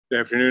Good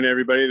afternoon,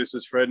 everybody. This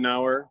is Fred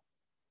Nauer,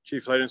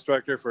 Chief Flight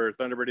Instructor for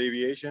Thunderbird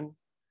Aviation.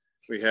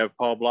 We have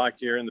Paul Bloch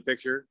here in the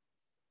picture,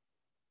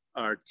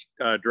 our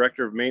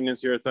Director of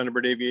Maintenance here at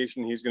Thunderbird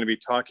Aviation. He's going to be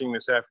talking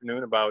this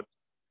afternoon about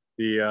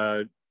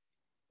the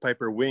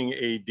Piper Wing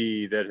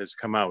AD that has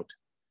come out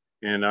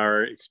and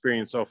our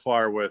experience so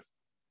far with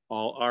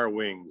all our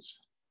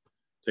wings.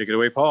 Take it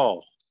away,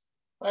 Paul.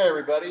 Hi,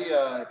 everybody.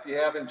 If you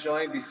haven't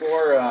joined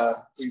before,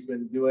 we've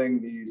been doing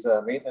these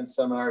maintenance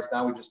seminars.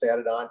 Now we just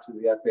added on to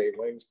the FAA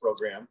Wings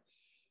program.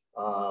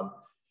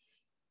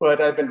 But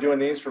I've been doing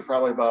these for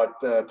probably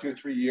about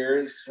 2-3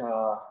 years.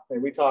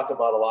 And we talk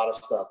about a lot of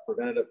stuff,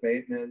 preventative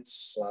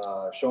maintenance,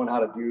 showing how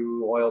to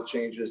do oil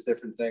changes,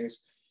 different things.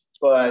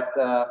 But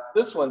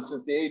this one,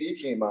 since the AD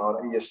came out,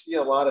 you see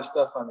a lot of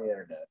stuff on the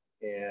internet.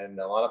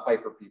 And a lot of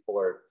Piper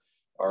people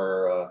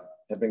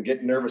have been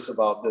getting nervous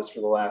about this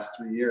for the last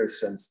 3 years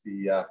since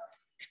the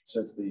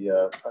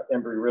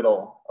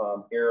Embry-Riddle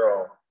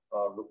Aero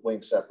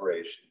wing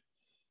separation.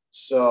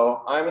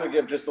 So I'm going to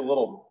give just a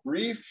little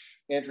brief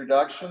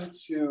introduction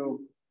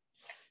to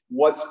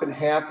what's been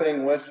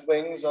happening with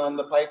wings on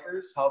the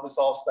Pipers, how this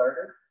all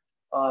started.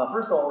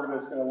 First of all, we're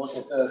just going to look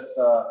at this.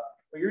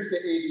 Here's the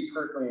AD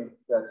currently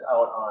that's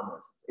out on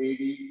this.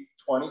 It's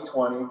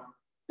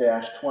AD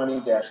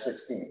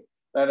 2020-20-16.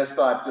 I just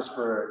thought, just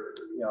for,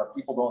 if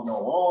people don't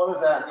know, well, what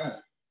does that mean?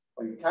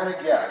 Well, you kind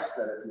of guess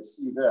that if you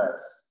see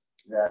this,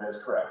 that is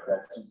correct.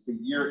 That's the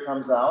year it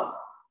comes out.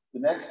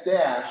 The next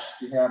dash,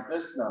 you have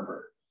this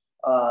number.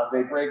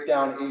 They break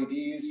down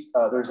ADs.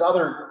 There's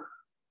other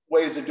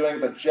ways of doing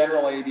it, but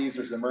general ADs,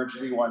 there's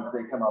emergency ones,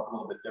 they come up a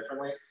little bit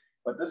differently.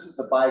 But this is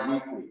the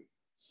bi-weekly.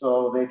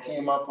 So they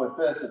came up with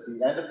this at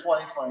the end of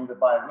 2020, the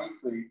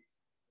bi-weekly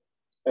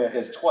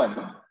is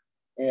 20.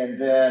 And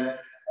then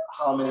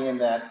how many in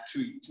that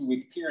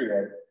two-week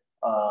period,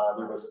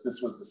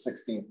 this was the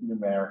 16th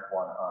numeric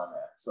one on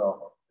that.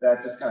 So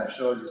that just kind of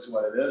shows you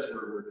what it is.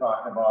 We're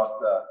talking about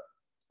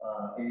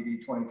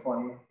AD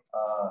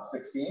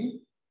 2020-16.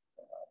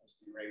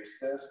 Just erase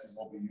this because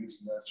we'll be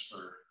using this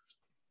for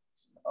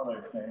some other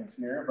things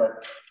here.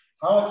 But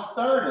how it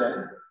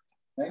started,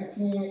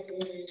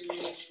 1980,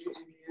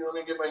 let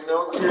me get my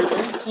notes here,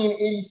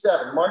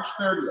 1987, March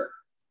 30th.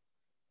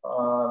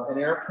 An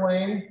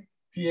airplane,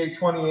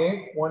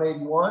 PA-28,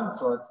 181,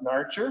 so it's an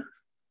Archer.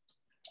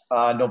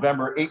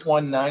 November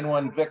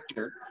 8191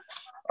 Victor,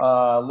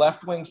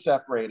 left wing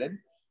separated.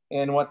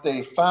 And what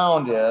they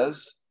found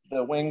is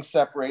the wing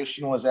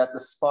separation was at the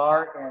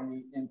spar and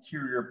the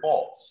interior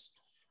bolts,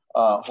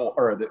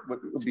 or that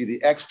would be the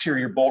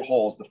exterior bolt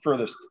holes, the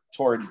furthest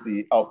towards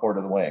the outboard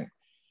of the wing.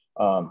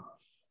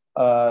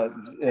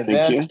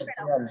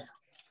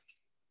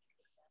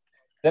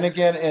 Then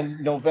again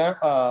in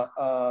November,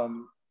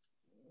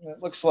 it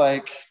looks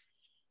like,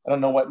 I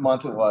don't know what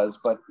month it was,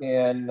 but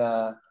in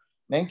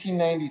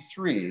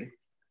 1993,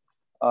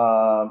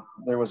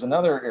 there was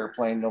another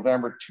airplane,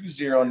 November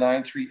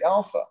 2093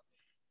 Alpha.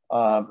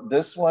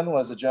 This one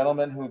was a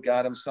gentleman who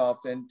got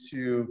himself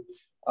into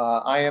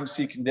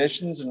IMC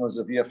conditions and was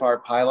a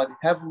VFR pilot,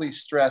 heavily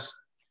stressed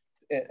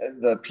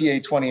the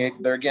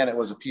PA-28. There again, it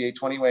was a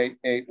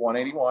PA-28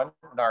 181,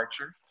 an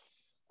Archer.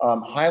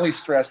 Highly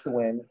stressed the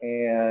wing,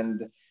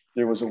 and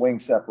there was a wing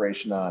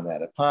separation on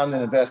that. Upon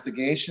an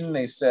investigation,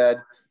 they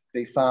said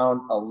they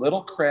found a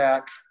little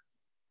crack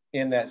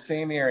in that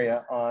same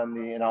area on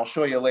the, and I'll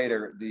show you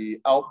later,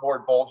 the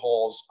outboard bolt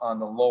holes on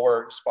the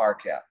lower spar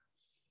cap.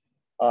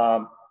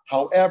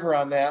 However,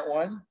 on that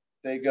one,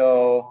 they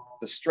go,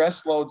 the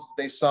stress loads that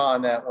they saw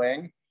on that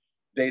wing,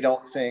 they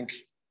don't think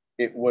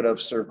it would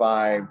have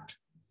survived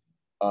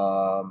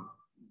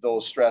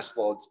those stress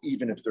loads,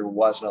 even if there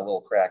wasn't a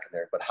little crack in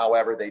there. But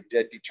however, they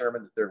did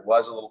determine that there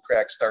was a little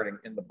crack starting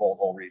in the bolt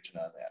hole region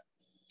on that.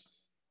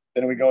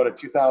 Then we go to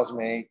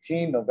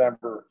 2018,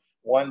 November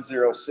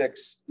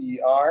 106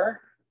 ER,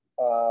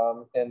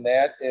 and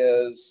that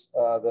is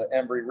the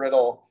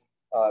Embry-Riddle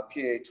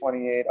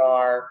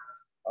PA-28R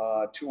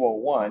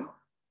 201.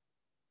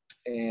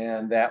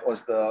 And that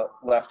was the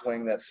left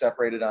wing that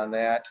separated on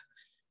that.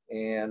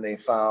 And they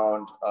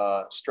found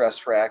stress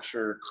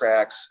fracture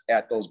cracks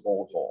at those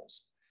bolt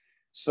holes.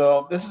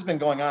 So this has been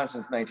going on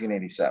since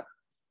 1987.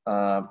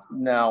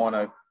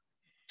 Now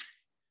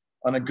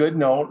on a good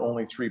note,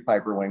 only 3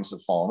 Piper wings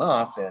have fallen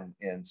off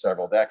in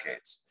several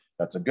decades.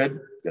 That's a good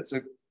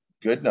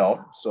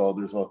note. So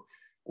there's a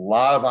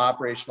lot of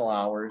operational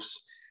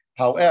hours.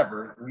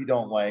 However, we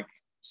don't like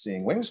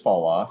seeing wings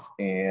fall off,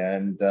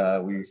 and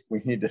we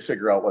need to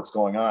figure out what's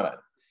going on.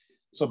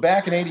 So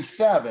back in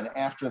 '87,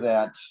 after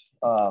that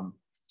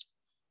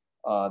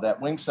that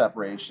wing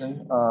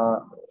separation,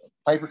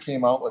 Piper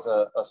came out with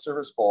a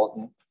service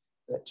bulletin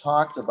that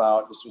talked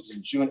about, this was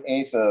in June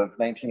 8th of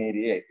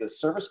 1988. This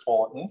service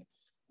bulletin,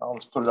 I'll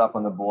just put it up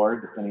on the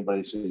board if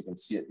anybody, so you can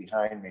see it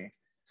behind me.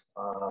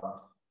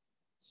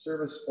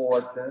 Service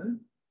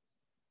bulletin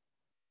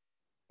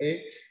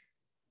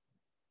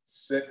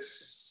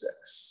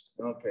 866.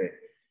 Okay.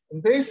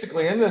 And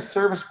basically in this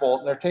service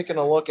bulletin, they're taking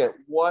a look at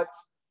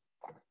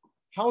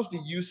how's the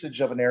usage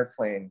of an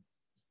airplane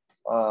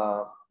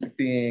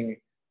being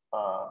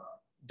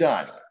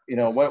done? You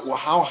know,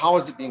 how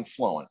is it being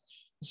flown?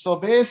 So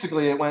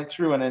basically it went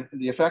through, and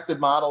the affected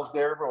models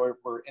there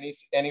were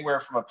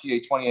anywhere from a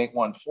PA-28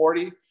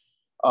 140.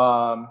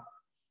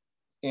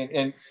 And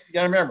you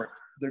gotta remember,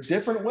 they're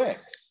different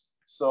wings.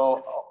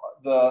 So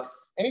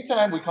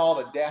anytime we call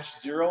it a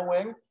 -0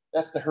 wing,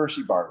 that's the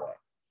Hershey bar wing.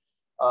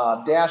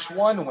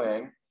 -1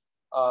 wing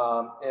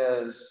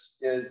is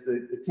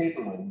the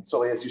taper wing.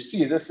 So as you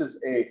see, this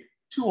is a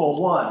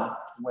 201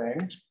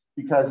 wing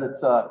because it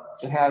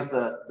has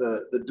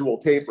the dual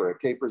taper. It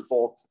tapers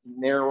both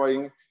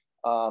narrowing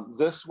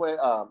this way,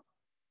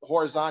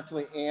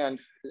 horizontally and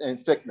in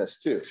thickness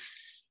too.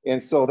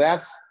 And so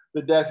that's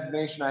the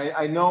designation.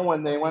 I know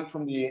when they went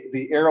from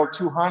the Aero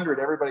 200,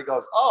 everybody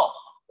goes, oh,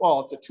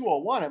 well, it's a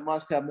 201. It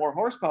must have more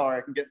horsepower.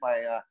 I can get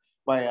my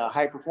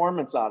high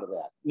performance out of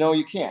that. No,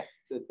 you can't.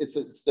 It's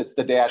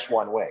the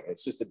 -1 wing.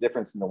 It's just a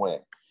difference in the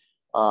wing.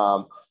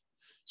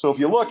 So if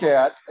you look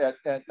at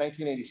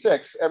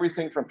 1986,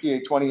 everything from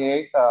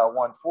PA-28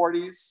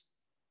 140s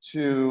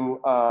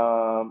to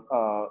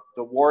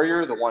the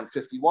Warrior, the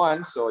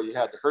 151. So you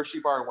had the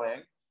Hershey bar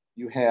wing.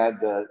 You had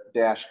the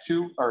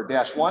 -2 or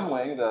 -1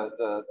 wing,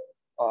 the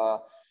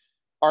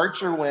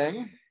Archer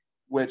wing,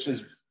 which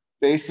is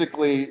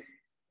basically,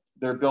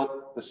 they're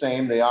built the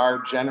same. They are,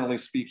 generally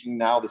speaking,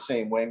 now the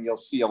same wing. You'll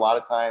see a lot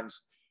of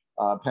times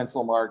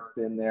pencil marked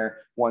in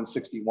there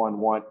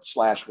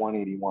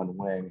 161/181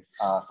 wing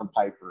from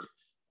Piper.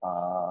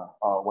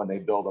 When they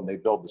build them,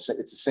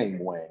 it's the same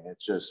wing.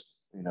 It's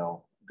just, you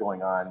know,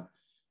 going on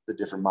the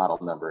different model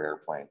number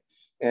airplane.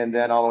 And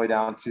then all the way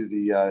down to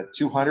the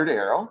 200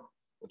 Aero,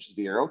 which is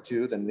the Aero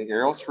 2, then the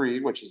Aero 3,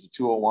 which is the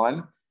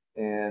 201,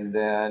 and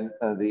then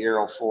the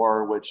Aero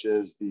 4, which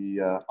is the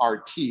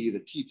RT, the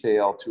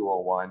T-tail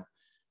 201.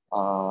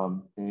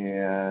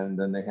 And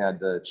then they had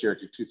the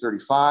Cherokee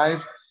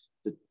 235,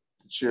 the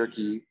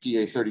Cherokee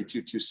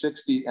PA-32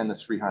 260, and the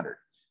 300.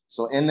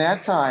 So in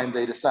that time,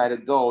 they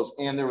decided those,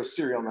 and there were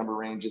serial number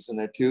ranges in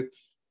there too.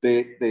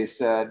 They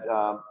said,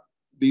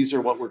 these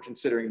are what we're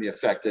considering the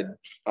affected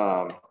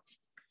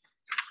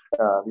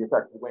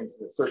wings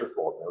in the service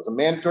bulletin. It was a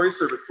mandatory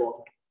service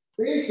bulletin.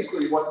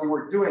 Basically, what you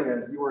were doing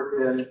is you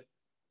were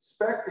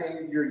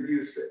inspecting your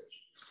usage.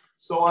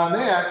 So on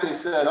that, they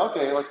said,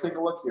 okay, let's take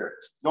a look here.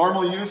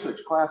 Normal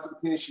usage,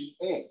 classification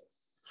A.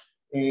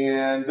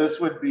 And this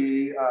would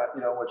be,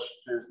 you know, which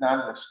there's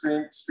not an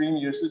extreme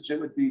usage.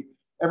 It would be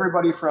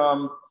everybody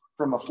from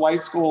a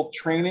flight school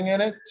training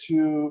in it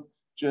to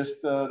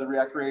just the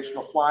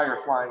recreational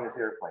flyer flying this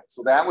airplane.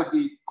 So that would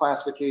be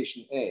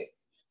classification A.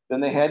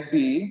 Then they had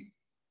B,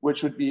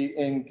 which would be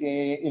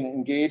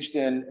engaged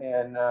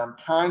in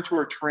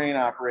contour terrain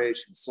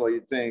operations. So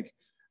you'd think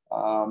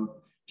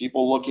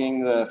people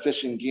looking the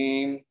fish and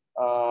game,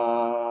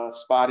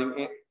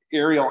 spotting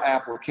aerial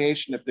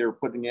application if they were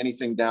putting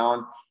anything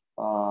down,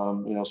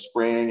 you know,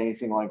 spraying,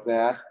 anything like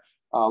that.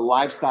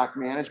 Livestock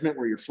management,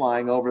 where you're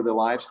flying over the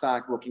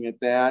livestock, looking at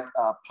that.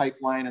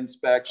 Pipeline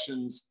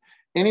inspections,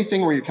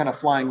 anything where you're kind of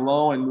flying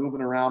low and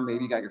moving around,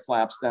 maybe you got your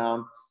flaps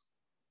down.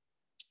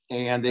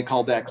 And they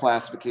called that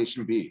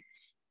classification B.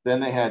 Then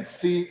they had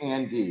C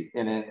and D,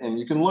 and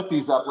you can look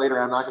these up later.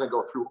 I'm not going to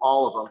go through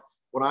all of them.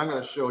 What I'm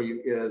going to show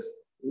you is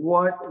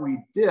what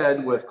we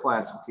did with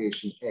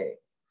classification A.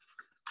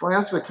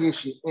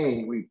 Classification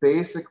A, we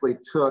basically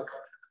took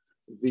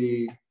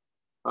the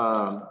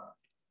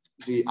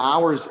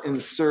hours in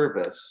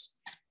service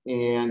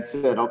and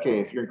said, okay,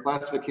 if you're in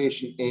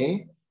classification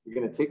A, you're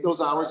going to take those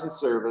hours in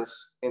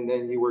service, and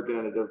then you were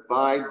going to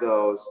divide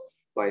those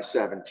by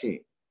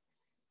 17.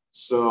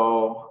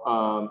 So,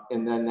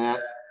 and then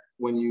that,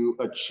 when you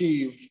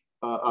achieved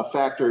a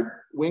factored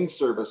wing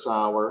service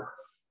hour,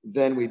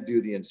 then we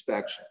do the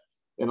inspection.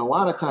 And a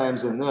lot of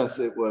times in this,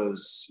 it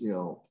was, you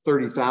know,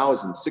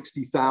 30,000,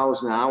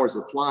 60,000 hours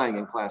of flying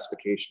in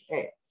classification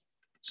A.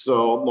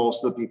 So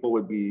most of the people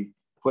would be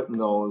putting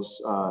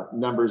those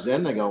numbers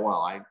in. They go,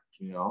 well, I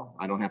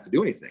don't have to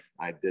do anything.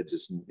 I did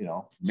this, you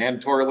know,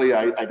 mandatorily.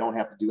 I don't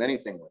have to do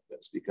anything with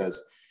this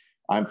because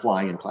I'm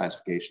flying in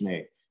classification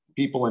A.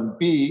 People in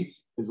B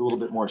is a little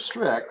bit more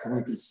strict, and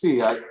you can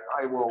see I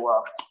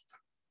will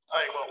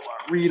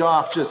read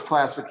off just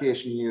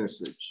classification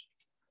usage.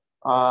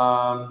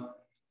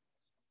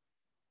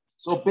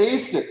 So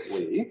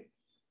basically,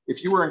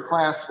 if you were in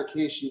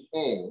classification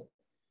A,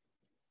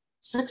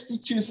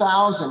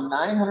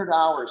 62,900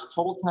 hours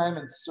total time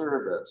in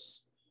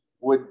service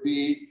would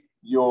be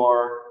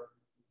your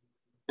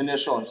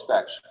initial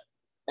inspection.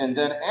 And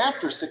then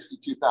after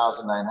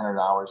 62,900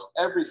 hours,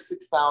 every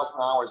 6,000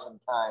 hours in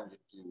time,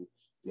 you do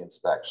the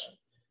inspection.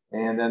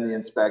 And then the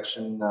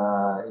inspection, you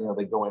know,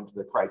 they go into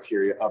the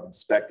criteria of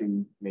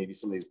inspecting maybe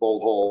some of these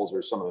bolt holes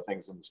or some of the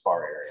things in the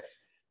spar area.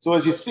 So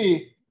as you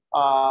see,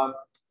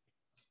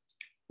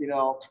 you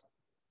know,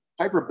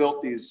 Piper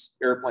built these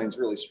airplanes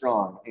really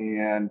strong,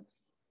 and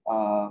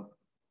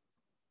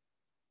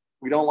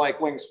we don't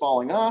like wings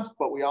falling off,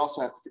 but we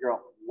also have to figure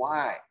out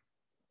why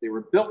they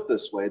were built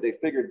this way. They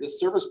figured this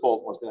service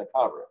bolt was going to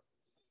cover it.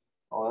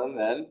 Well, and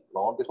then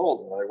lo and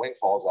behold, another wing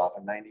falls off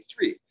in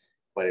 93.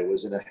 but it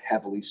was in a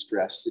heavily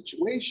stressed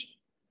situation.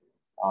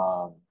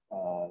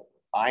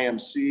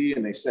 IMC,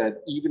 and they said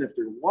even if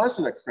there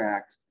wasn't a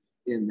crack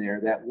in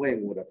there, that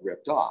wing would have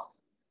ripped off.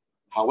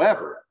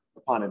 However,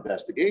 upon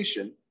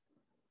investigation,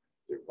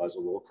 there was a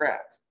little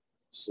crack.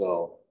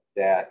 So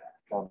that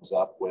comes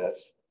up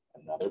with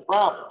another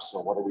problem. So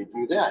what do we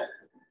do then?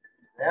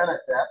 Then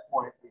at that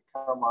point, we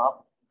come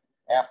up,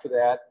 after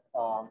that,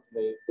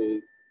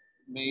 they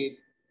made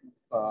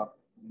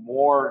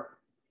more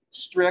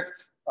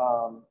strict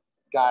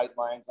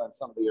guidelines on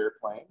some of the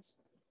airplanes.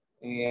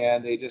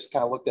 And they just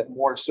kind of looked at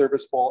more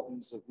service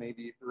bulletins of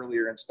maybe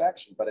earlier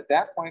inspection. But at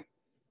that point,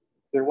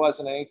 there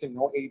wasn't anything,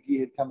 no AD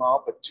had come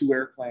out, but 2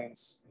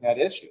 airplanes had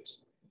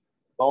issues.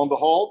 Lo and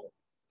behold,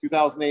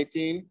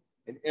 2018,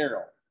 an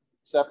Arrow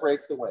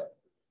separates the wing.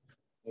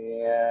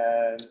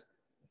 And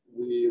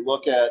we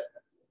look at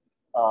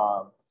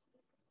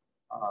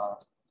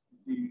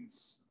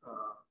these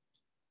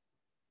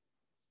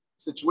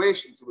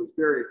situations. It was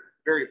very,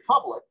 very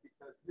public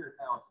because here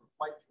now it's a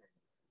flight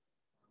training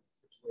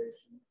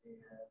situation, and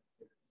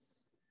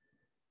it's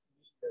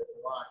a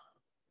lot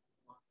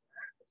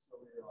active. So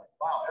we were like,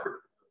 wow,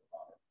 everybody knows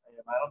about it.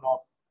 And I don't know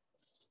if,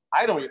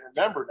 I don't even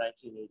remember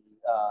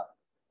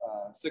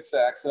 1986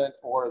 accident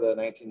or the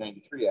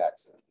 1993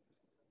 accident.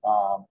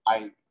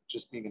 I,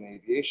 just being in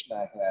aviation,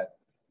 I had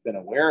been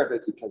aware of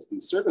it because of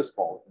these service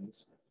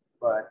bulletins.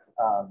 But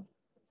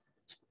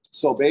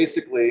so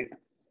basically,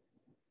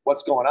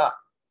 what's going on?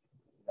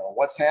 You know,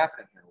 what's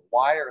happening here?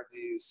 Why are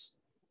these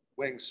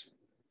wings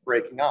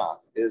breaking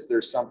off? Is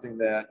there something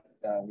that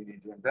we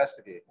need to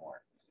investigate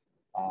more?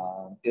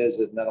 Is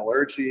it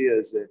metallurgy?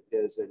 Is it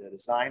a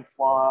design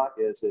flaw?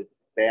 Is it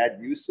bad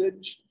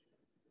usage?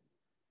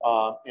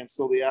 And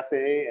so the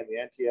FAA and the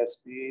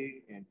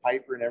NTSB and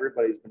Piper and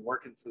everybody's been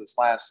working for this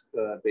last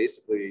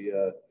basically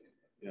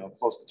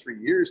close to 3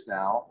 years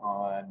now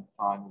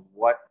on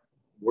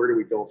where do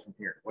we go from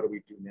here? What do we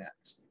do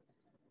next?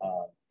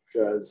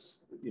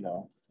 Because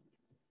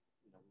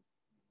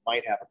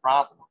might have a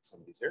problem on some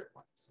of these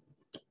airplanes.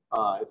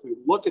 If we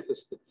look at the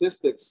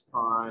statistics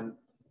on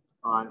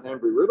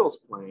Embry-Riddle's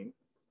plane,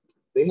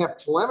 they have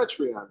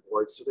telemetry on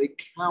board, so they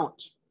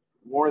count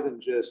more than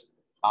just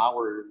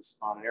hours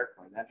on an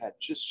airplane. That had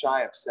just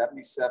shy of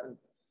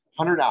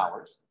 7,700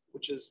 hours,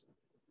 which is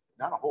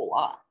not a whole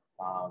lot.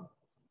 A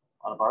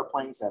lot of our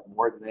planes have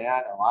more than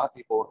that. A lot of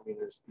people, I mean,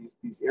 there's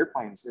these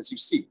airplanes, as you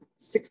see,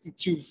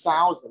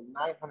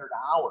 62,900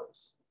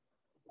 hours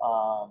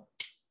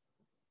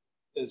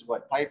is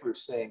what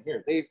Piper's saying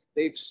here.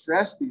 They've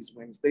stressed these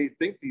wings. They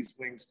think these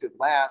wings could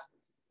last,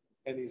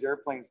 and these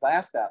airplanes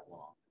last that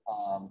long.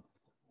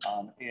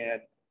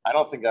 And I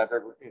don't think I've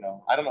ever,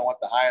 I don't know what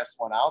the highest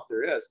one out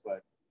there is,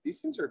 but these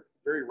things are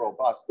very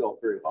robust,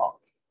 built very well.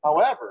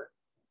 However,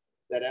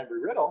 that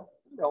Embry-Riddle,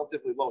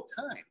 relatively low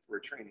time for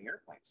a training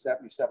airplane,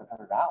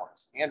 7,700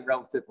 hours, and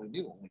relatively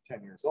new, only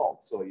 10 years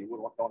old. So you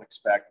don't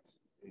expect,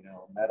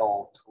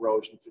 metal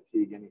corrosion,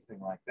 fatigue, anything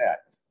like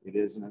that. It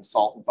is an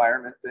assault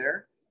environment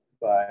there,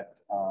 but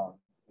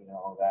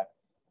that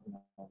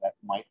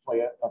might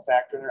play a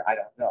factor there. I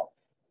don't know.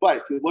 But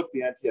if you look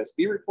at the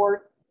NTSB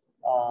report,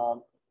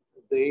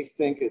 they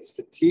think it's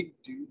fatigue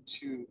due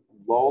to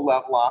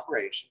low-level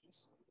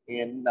operations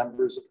and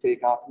numbers of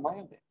takeoff and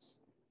landings.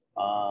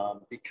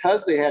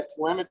 Because they had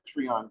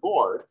telemetry on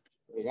board,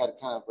 they had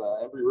kind of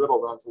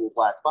Embry-Riddle runs a little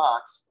black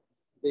box.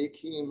 They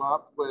came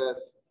up with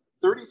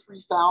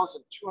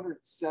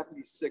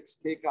 33,276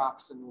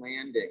 takeoffs and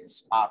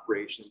landings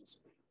operations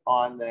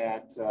on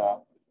that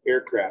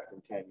aircraft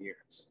in 10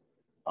 years.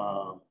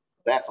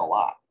 That's a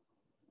lot.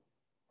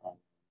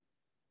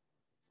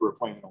 For a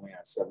plane that only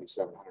has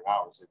 7,700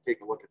 hours. And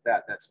take a look at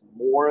that. That's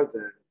more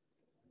than,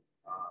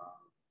 I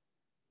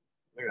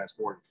think that's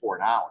more than 4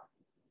 an hour.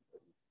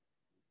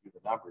 Do the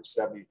numbers,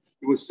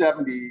 it was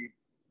 70,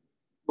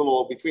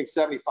 little between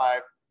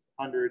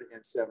 7,500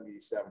 and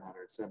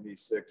 7,700,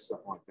 76,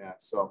 something like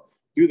that. So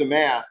do the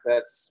math.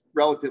 That's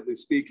relatively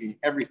speaking,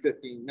 every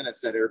 15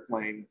 minutes that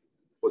airplane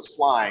was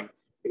flying,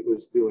 it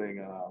was doing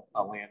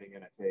a landing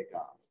and a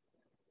takeoff.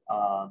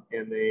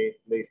 And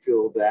they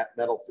feel that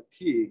metal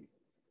fatigue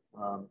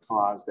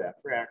caused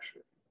that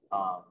fracture.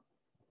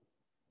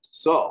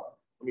 So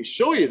let me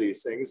show you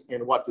these things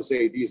and what this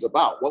AD is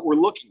about, what we're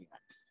looking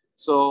at.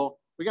 So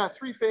we got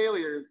 3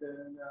 failures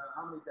in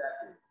how many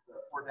decades?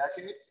 4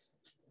 decades,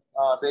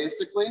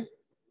 basically.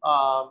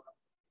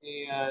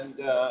 And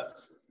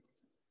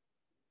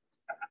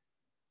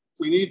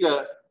we need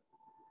to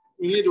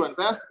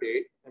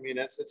investigate. I mean,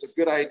 it's a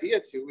good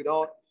idea to. We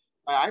don't.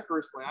 I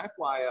personally, I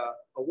fly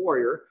a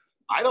Warrior.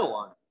 I don't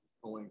want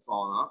a wing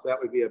falling off. That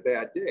would be a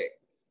bad day.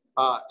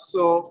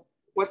 So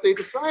what they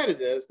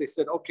decided is they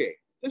said, okay,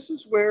 this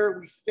is where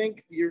we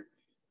think the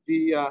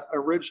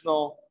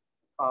original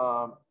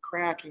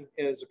cracking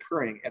is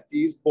occurring at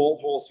these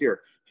bolt holes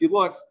here. If you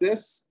look,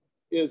 this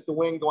is the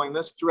wing going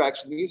this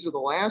direction. These are the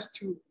last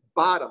 2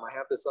 bottom. I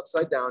have this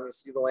upside down. You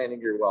see the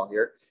landing gear well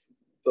here.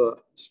 The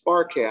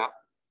spar cap,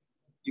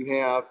 you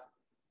have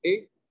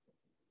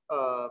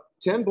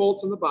 10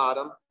 bolts on the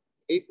bottom,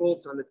 8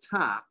 bolts on the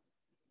top.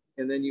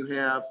 And then you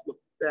have, look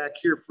back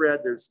here, Fred,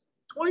 there's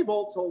 20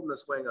 bolts holding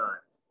this wing on.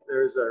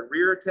 There's a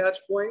rear attach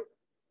point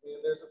and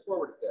there's a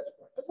forward attach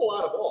point. That's a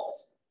lot of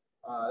bolts.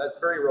 That's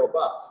very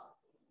robust.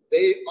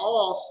 They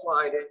all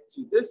slide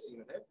into this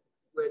unit,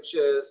 which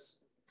is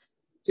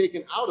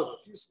taken out of the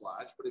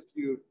fuselage. But if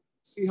you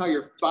see how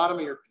your bottom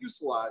of your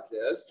fuselage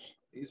is,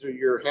 these are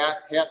your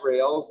hat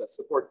rails that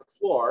support the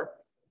floor.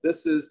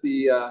 This is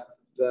the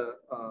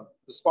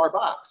spar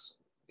box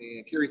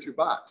and carry through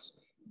box.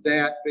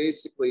 That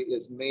basically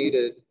is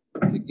mated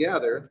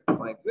together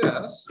like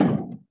this.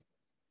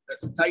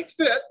 That's a tight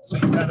fit, so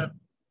you gotta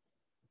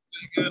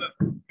kind of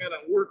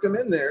work them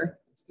in there.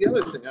 It's the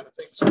other thing. I don't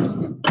think someone's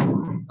gonna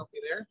help me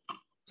there.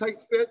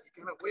 Tight fit,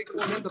 you kind of wiggle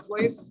them into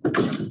place,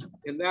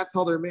 and that's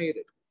how they're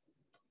mated.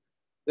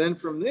 Then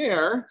from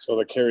there, So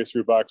the carry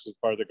through box is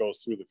part that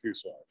goes through the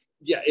fuselage.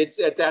 yeah,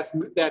 that's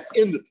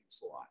in the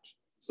fuselage.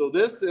 So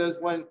this is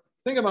when,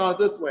 think about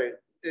it this way.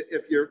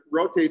 If you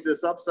rotate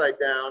this upside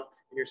down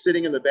and you're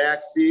sitting in the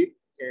back seat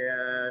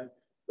and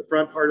the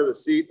front part of the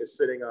seat is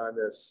sitting on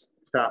this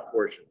top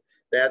portion,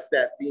 that's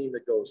that beam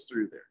that goes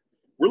through there.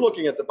 We're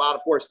looking at the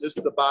bottom portion. This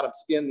is the bottom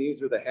skin.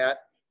 These are the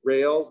hat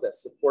rails that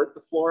support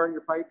the floor on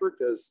your Piper,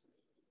 because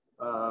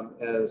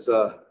as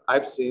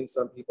I've seen,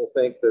 some people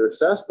think they're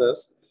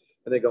Cessnas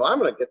and they go, I'm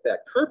going to get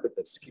that carpet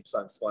that keeps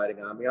on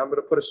sliding on me. I'm going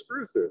to put a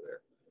screw through there.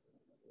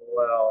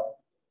 Well,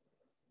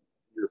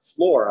 your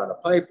floor on a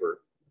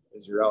Piper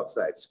is your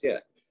outside skin.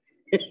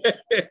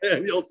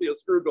 And you'll see a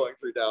screw going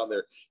through down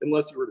there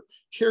unless you were to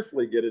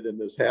carefully get it in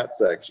this hat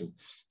section.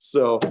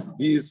 So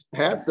these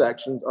hat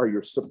sections are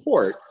your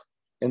support,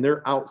 and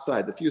they're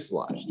outside the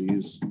fuselage.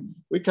 These,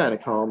 we kind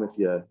of call them, if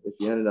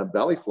you ended up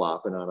belly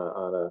flopping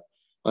on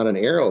an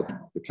aero,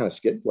 they're kind of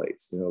skid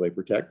plates. You know, they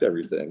protect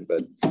everything.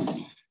 But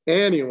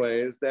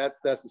anyways, that's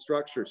the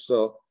structure.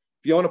 So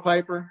if you own a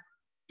Piper,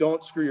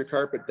 don't screw your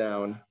carpet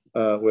down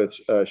with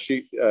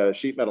sheet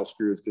metal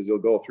screws, because you'll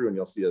go through and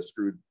you'll see a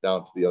screw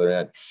down to the other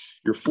end.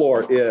 Your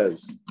floor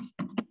is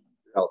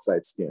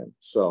outside skin.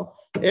 So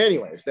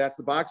anyways, that's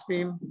the box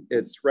beam.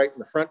 It's right in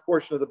the front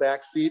portion of the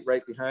back seat,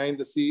 right behind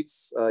the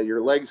seats.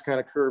 Your legs kind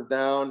of curve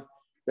down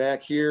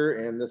back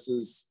here, and this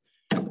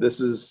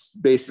is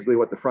basically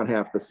what the front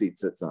half of the seat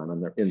sits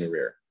on in the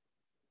rear.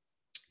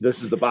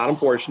 This is the bottom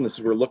portion. This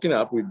is, we're looking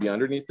up. We'd be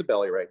underneath the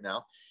belly right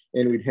now,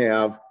 and we'd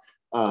have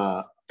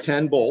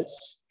 10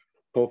 bolts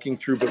poking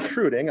through,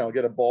 protruding. I'll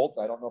get a bolt.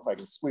 I don't know if I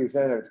can squeeze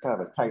in. It's kind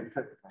of a tight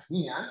fit with my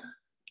hand,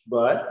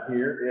 but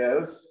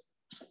here is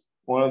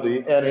one of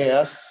the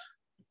NAS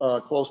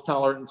close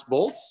tolerance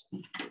bolts.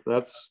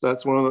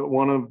 That's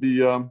one of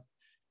the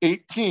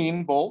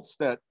 18 bolts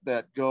that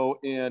go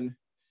in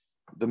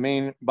the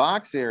main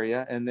box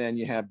area, and then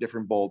you have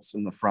different bolts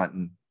in the front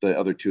and the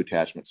other two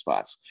attachment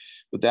spots.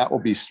 But that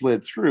will be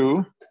slid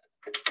through.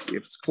 See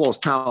if it's close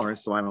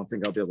tolerance, so I don't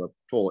think I'll be able to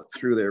pull it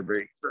through there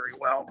very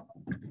well.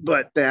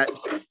 But that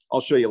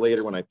I'll show you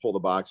later when I pull the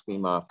box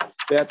beam off.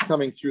 That's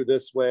coming through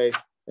this way,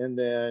 and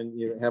then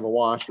you have a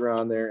washer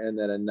on there, and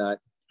then a nut,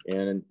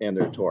 and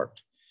they're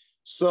torqued.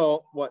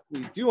 So what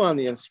we do on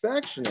the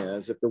inspection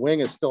is, if the wing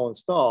is still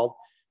installed,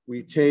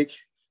 we take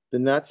the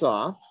nuts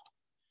off,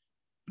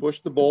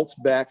 push the bolts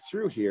back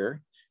through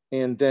here,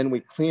 and then we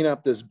clean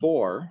up this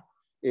bore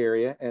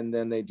area, and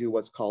then they do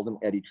what's called an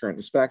eddy current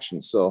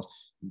inspection. So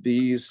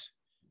these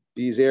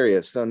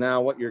areas. So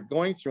now what you're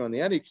going through on the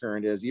eddy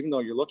current is, even though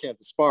you're looking at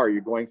the spar,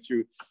 you're going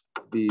through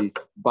the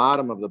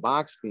bottom of the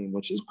box beam,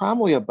 which is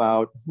probably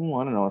about, I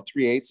don't know,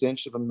 3/8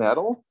 inch of a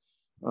metal.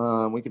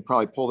 We could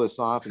probably pull this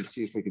off and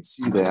see if we could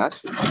see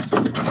that.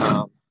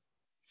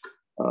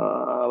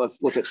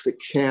 Let's look at the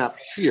cap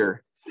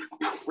here.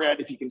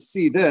 Fred, if you can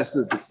see, this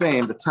is the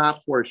same, the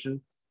top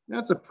portion.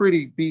 That's a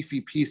pretty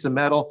beefy piece of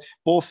metal.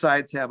 Both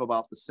sides have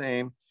about the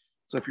same.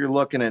 So if you're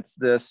looking at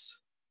this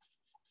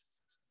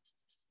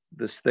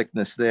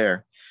thickness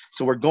there.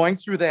 So we're going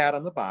through that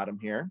on the bottom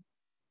here.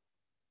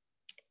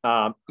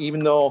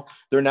 Even though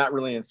they're not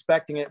really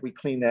inspecting it, we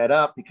clean that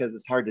up because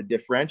it's hard to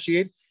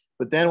differentiate.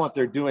 But then what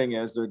they're doing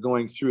is they're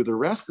going through the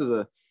rest of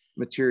the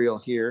material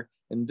here.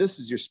 And this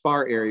is your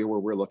spar area where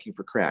we're looking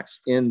for cracks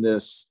in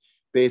this,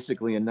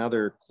 basically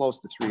another close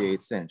to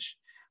 3/8 inch.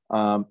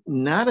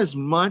 Not as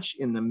much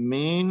in the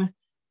main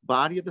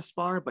body of the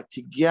spar, but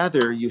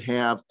together you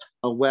have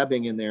a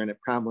webbing in there, and it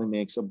probably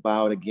makes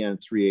about, again,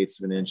 3/8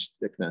 of an inch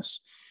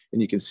thickness.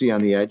 And you can see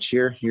on the edge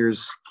here,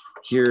 here's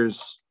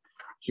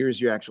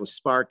your actual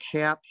spar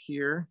cap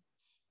here.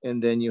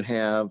 And then you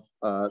have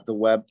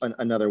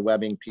another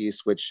webbing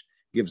piece, which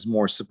gives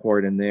more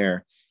support in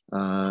there.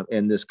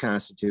 And this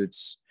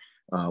constitutes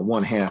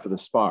 1/2 of the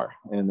spar.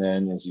 And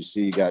then, as you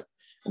see, you got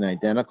an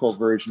identical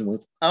version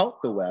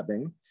without the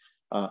webbing.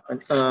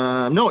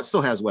 No, it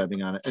still has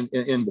webbing on it,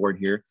 inboard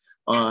here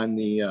on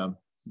the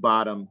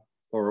bottom,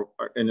 or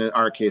in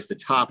our case, the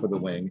top of the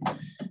wing,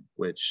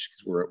 which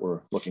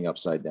we're looking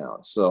upside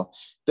down. So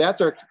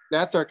that's our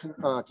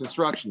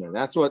construction there.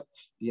 That's what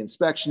the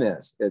inspection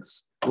is.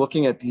 It's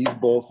looking at these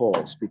bolt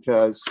holes,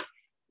 because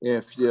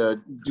if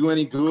you do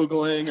any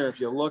Googling, or if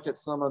you look at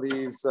some of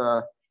these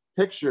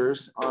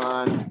pictures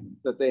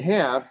that they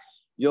have,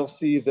 you'll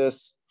see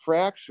this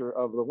fracture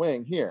of the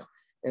wing here.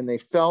 And they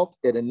felt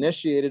it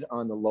initiated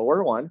on the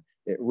lower one,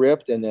 it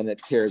ripped, and then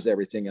it tears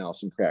everything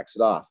else and cracks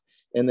it off.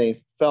 And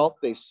they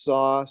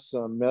saw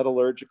some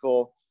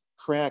metallurgical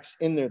cracks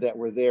in there that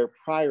were there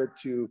prior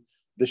to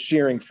the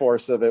shearing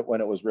force of it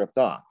when it was ripped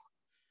off.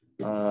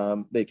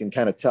 They can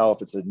kind of tell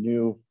if it's a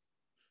new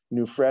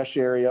fresh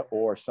area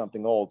or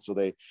something old. So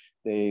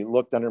they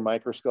looked under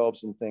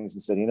microscopes and things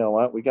and said, you know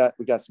what, we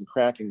got some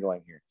cracking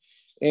going here.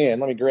 And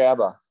let me grab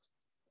a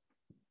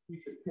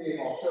piece of tape.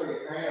 I'll show you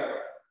kind of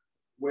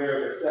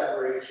where the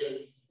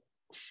separation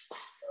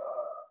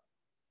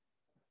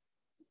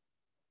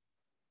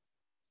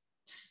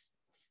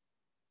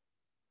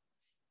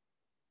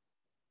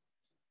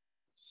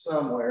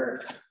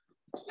somewhere.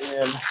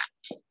 And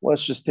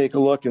let's just take a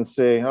look and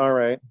say, all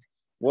right,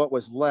 what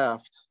was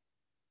left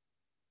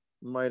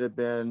might have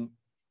been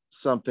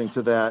something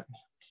to that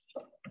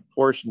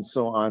portion.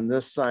 So on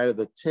this side of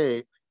the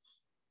tape,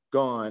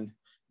 gone,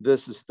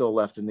 this is still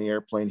left in the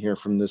airplane here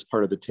from this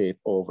part of the tape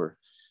over.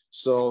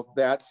 So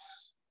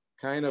that's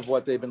kind of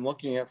what they've been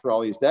looking at for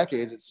all these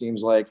decades. It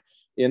seems like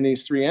in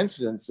these three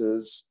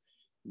incidences,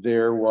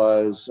 there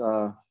was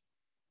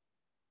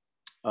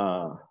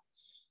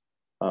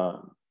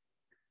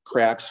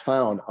cracks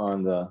found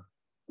on the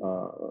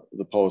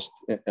post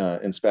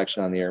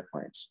inspection on the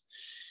airplanes.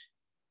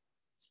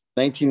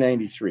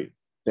 1993,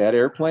 that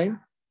airplane,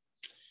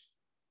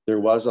 there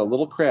was a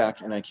little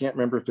crack, and I can't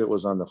remember if it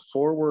was on the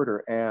forward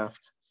or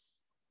aft,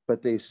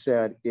 but they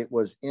said it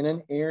was in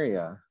an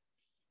area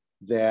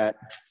that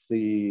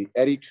the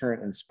eddy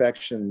current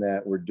inspection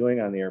that we're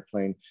doing on the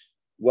airplane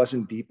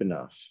wasn't deep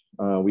enough.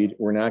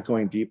 We're not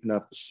going deep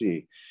enough to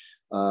see.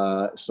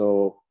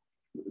 So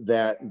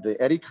that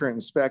the eddy current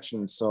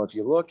inspection, so if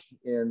you look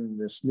in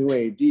this new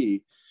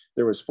AD,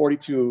 there was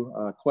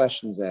 42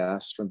 questions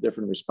asked from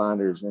different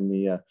responders in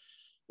the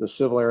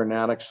Civil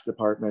Aeronautics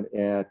Department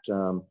at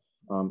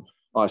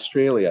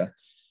Australia.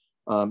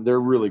 They're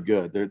really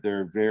good.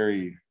 They're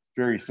very,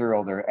 very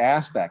thorough. They're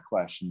asked that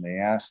question. They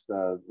asked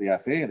the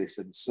FAA, they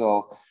said,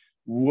 so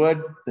would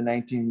the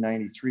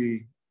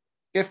 1993,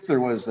 if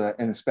there was an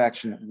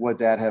inspection, would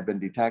that have been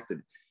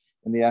detected?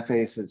 And the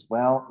FAA says,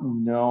 well,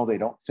 no, they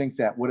don't think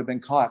that would have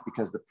been caught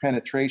because the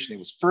penetration, it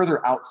was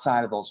further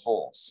outside of those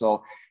holes.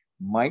 So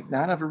might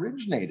not have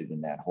originated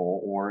in that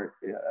hole, or,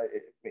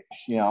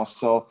 you know,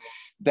 so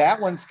that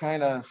one's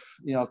kind of,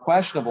 you know,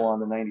 questionable on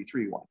the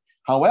 93 one.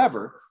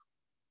 However,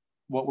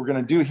 what we're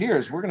going to do here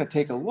is we're going to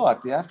take a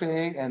look, the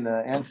FAA and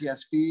the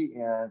NTSB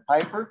and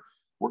Piper,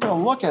 we're going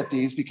to look at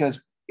these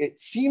because it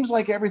seems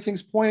like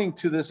everything's pointing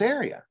to this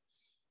area.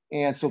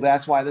 And so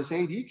that's why this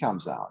AD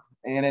comes out,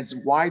 and it's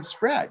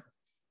widespread.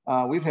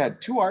 We've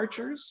had 2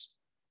 archers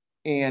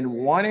and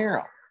 1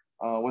 arrow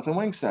with a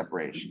wing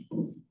separation.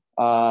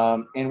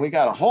 And we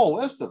got a whole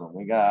list of them.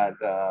 We got,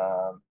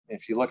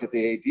 if you look at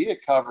the AD,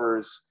 it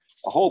covers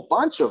a whole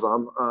bunch of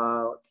them.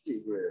 Let's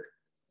see here.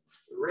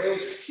 The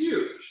range is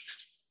huge.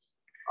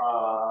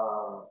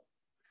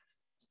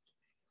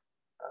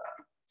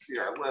 Let's see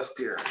our list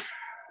here.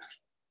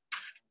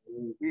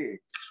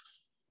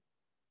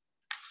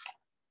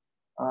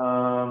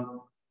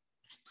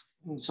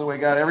 So we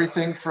got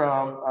everything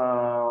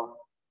from,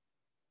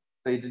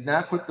 they did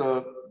not put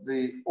the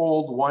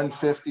old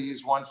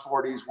 150s,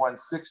 140s,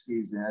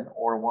 160s in,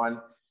 or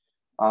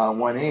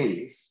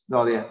 180s.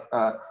 No,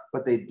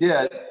 but they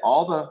did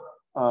all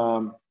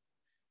the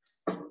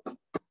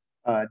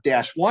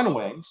dash 1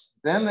 wings.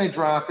 Then they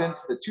drop into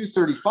the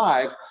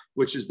 235,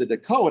 which is the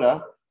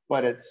Dakota,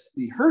 but it's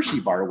the Hershey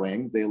bar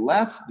wing. They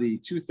left the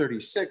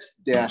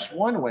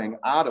 236-1 wing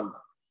out of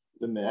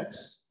the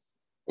mix.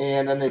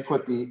 And then they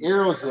put the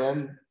arrows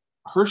in,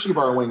 Hershey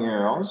bar wing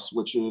arrows,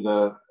 which are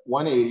the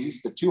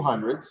 180s, the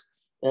 200s,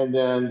 and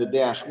then the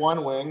dash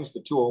 1 wings,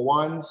 the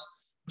 201s,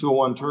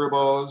 201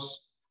 turbos.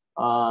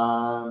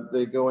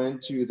 They go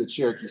into the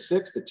Cherokee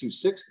 6, the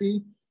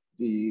 260,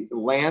 the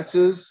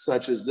Lances,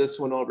 such as this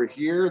one over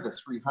here, the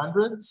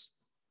 300s,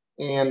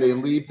 and they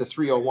leave the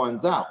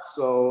 301s out.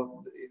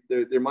 So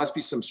there must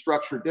be some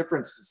structure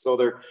differences. So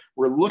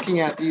we're looking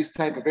at these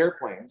type of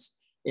airplanes.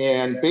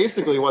 And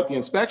basically what the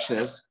inspection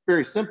is,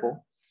 very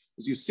simple,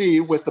 as you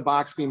see with the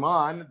box beam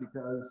on,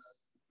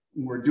 because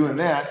we're doing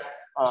that.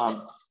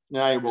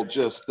 Now we'll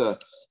just,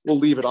 we'll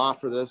leave it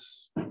off for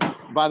this.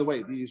 By the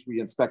way,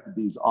 we inspected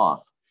these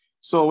off.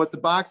 So with the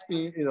box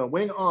beam, you know,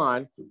 wing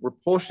on, we're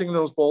pushing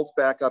those bolts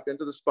back up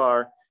into the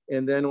spar.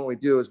 And then what we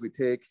do is we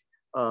take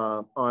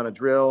on a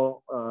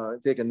drill,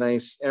 take a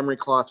nice emery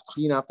cloth,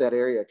 clean up that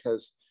area,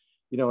 because,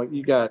 you know,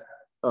 you got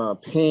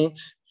paint.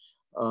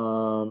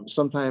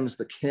 Sometimes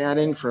the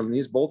catting from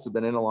these bolts have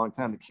been in a long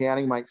time. The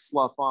catting might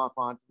slough off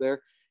onto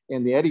there,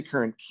 and the eddy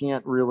current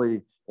can't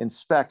really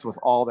inspect with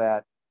all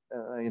that.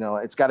 You know,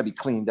 it's got to be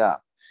cleaned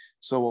up.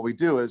 So what we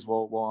do is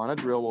we'll on a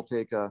drill, we'll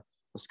take a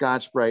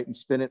Scotch-Brite and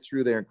spin it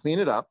through there and clean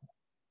it up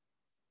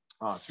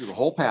through the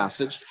whole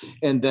passage,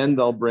 and then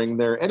they'll bring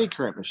their eddy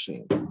current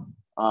machine.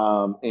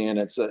 And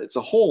it's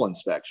a hole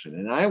inspection,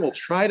 and I will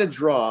try to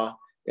draw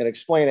and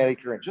explain eddy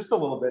current just a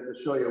little bit to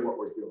show you what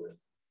we're doing.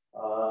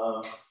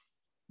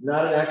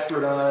 Not an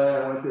expert on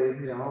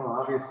it.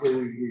 Obviously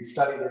we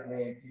studied it in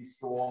A&P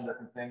school and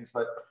different things,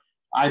 but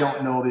I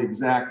don't know the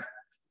exact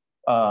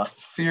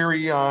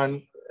theory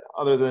on,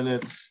 other than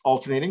it's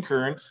alternating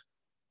current,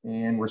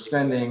 and we're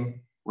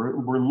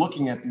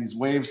looking at these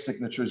wave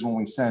signatures when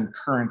we send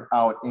current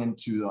out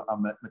into a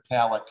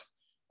metallic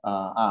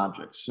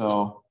object.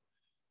 So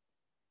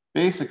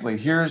basically,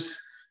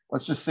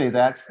 let's just say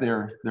that's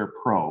their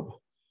probe,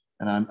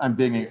 and I'm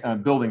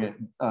building it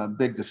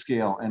big to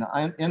scale.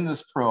 And in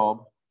this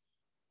probe,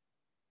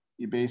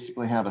 you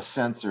basically have a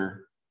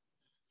sensor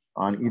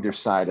on either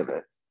side of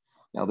it.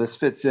 Now this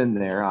fits in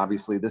there.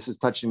 Obviously, this is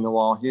touching the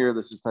wall here.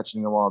 This is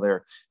touching the wall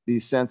there.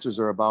 These sensors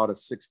are about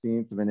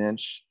 1/16 of an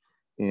inch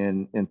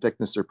in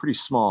thickness. They're pretty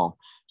small.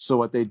 So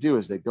what they do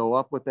is they go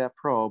up with that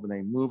probe and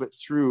they move it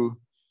through.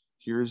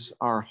 Here's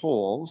our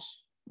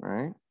holes,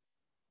 right?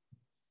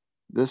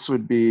 This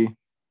would be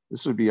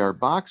our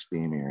box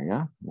beam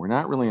area. We're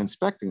not really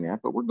inspecting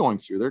that, but we're going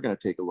through. They're going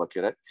to take a look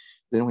at it.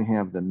 Then we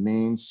have the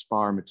main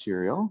spar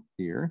material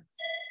here,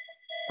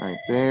 right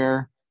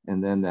there,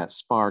 and then that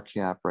spar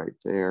cap right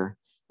there,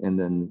 and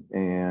then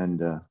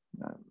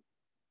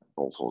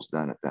bolt hole's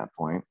done at that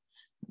point.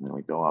 And then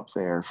we go up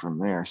there from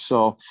there.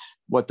 So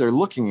what they're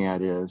looking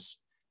at is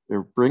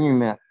they're bringing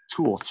that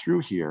tool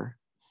through here,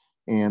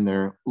 and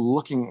they're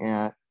looking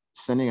at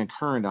sending a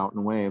current out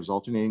in waves,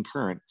 alternating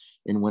current.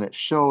 And when it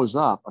shows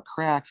up, a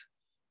crack,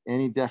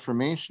 any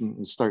deformation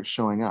will start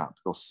showing up.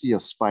 They'll see a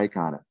spike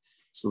on it.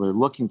 So they're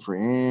looking for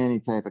any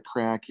type of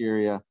crack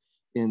area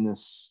in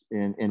this.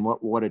 And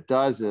what it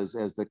does is,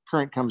 as the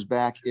current comes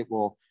back, it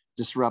will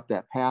disrupt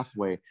that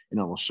pathway and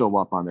it will show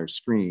up on their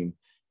screen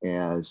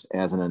as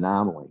an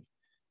anomaly.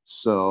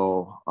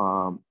 So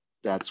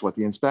that's what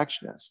the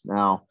inspection is.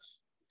 Now,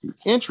 the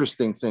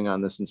interesting thing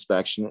on this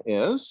inspection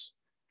is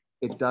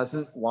it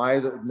doesn't, why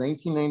the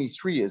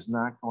 1993 is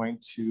not going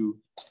to,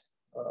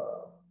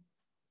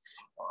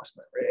 lost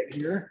my rag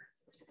here.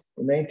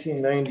 The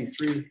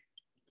 1993,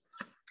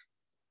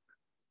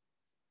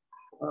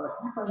 oh,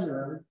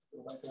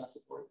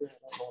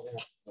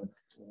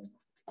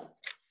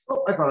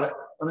 I found it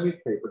underneath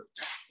the paper.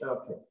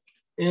 Okay.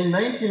 In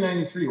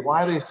 1993,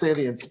 why they say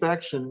the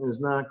inspection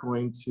is not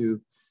going to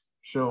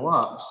show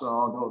up. So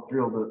I'll go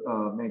drill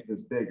to make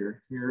this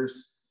bigger.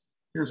 Here's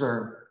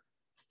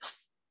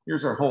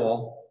our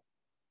hole.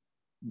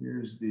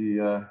 Here's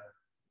the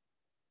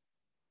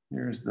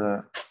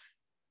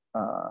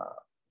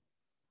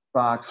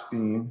box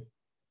beam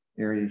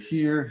area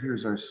here.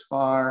 Here's our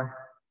spar.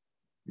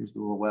 Here's the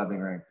little webbing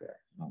right there.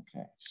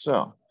 Okay,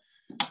 so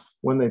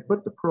when they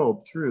put the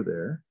probe through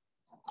there,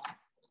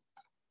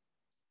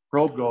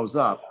 probe goes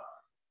up,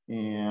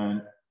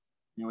 and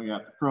we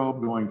got the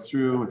probe going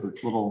through with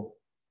its little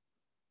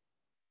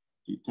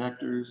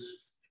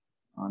detectors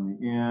on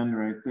the end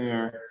right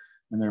there,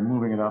 and they're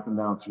moving it up and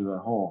down through the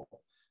hole.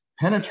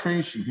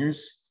 Penetration,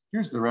 here's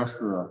the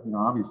rest of the,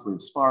 obviously the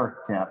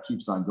spar cap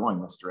keeps on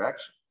going this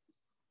direction.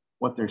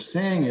 What they're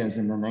saying is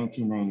in the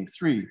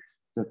 1993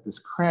 that this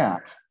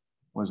crack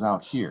was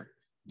out here.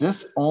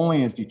 This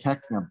only is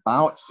detecting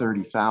about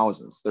 30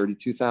 thousandths,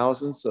 32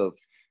 thousandths of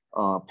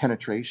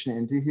penetration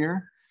into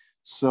here.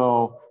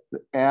 So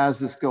as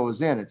this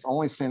goes in, it's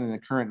only sending the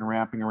current and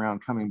wrapping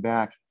around, coming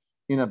back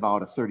in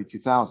about 32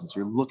 thousandths.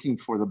 You're looking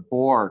for the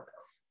bore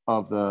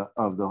of the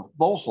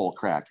bolt hole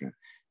cracking.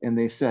 And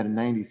they said in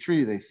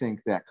 93, they think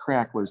that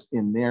crack was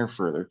in there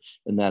further.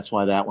 And that's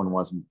why that one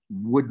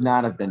would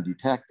not have been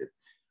detected.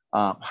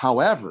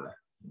 However,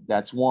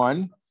 that's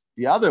one.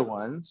 The other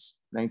ones,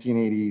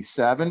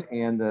 1987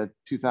 and the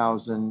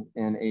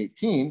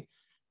 2018,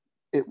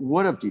 it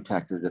would have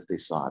detected if they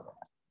saw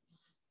that.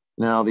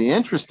 Now, the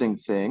interesting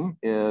thing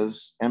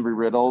is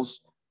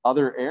Embry-Riddle's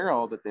other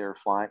arrow that they were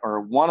flying,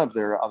 or one of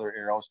their other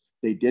arrows,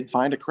 they did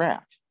find a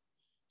crack.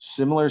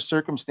 Similar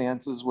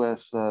circumstances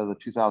with the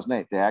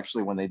 2008. They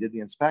actually, when they did the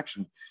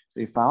inspection,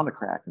 they found a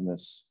crack in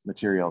this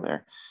material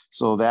there.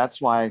 So that's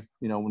why,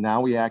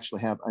 now we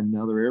actually have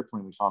another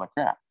airplane, we found a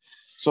crack.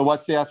 So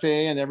what's the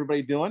FAA and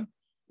everybody doing?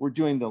 We're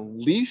doing the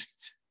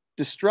least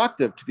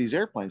destructive to these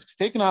airplanes, because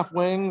taking off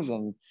wings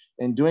and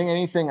doing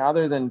anything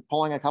other than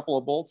pulling a couple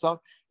of bolts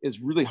out is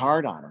really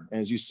hard on them.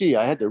 As you see,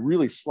 I had to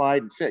really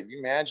slide and fit. You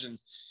imagine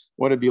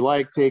what it'd be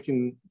like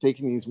taking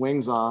these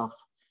wings off.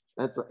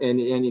 And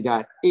you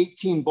got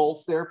 18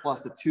 bolts there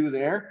plus the 2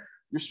 there.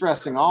 You're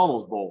stressing all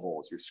those bolt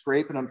holes. You're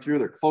scraping them through.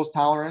 They're close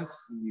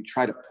tolerance. You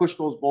try to push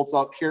those bolts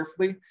out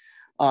carefully.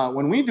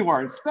 When we do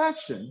our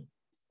inspection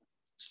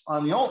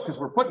on the old, because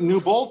we're putting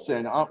new bolts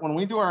in, when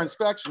we do our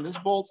inspection, this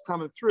bolt's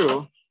coming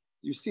through.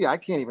 You see, I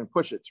can't even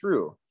push it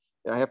through.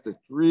 I have to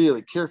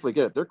really carefully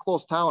get it. They're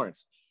close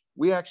tolerance.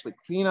 We actually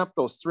clean up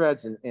those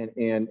threads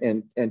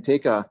and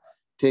take a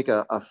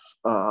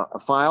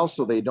file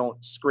so they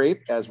don't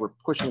scrape as we're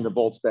pushing the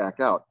bolts back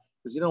out,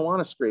 because you don't want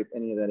to scrape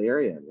any of that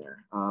area in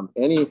there.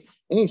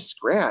 Any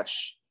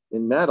scratch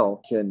in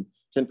metal can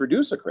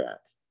produce a crack.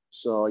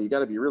 So you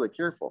got to be really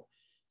careful.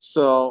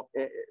 So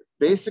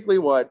basically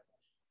what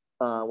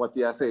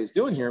the FAA is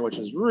doing here, which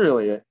is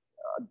really a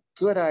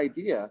good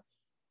idea,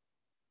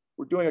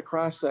 we're doing a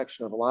cross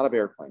section of a lot of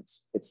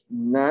airplanes. It's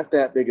not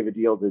that big of a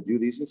deal to do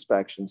these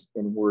inspections,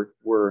 and we're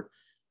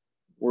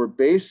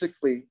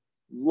basically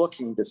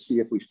looking to see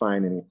if we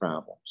find any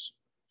problems.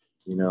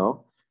 You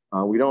know,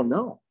 we don't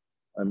know.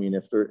 I mean,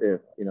 if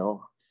you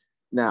know,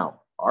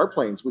 now our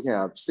planes, we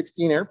have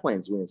 16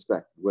 airplanes we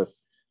inspected with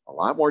a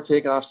lot more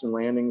takeoffs and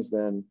landings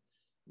than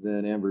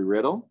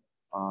Embry-Riddle.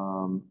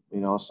 You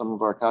know, some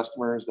of our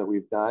customers that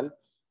we've done,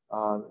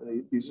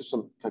 these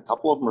are a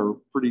couple of them are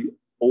pretty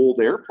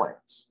old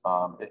airplanes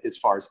as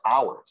far as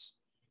hours,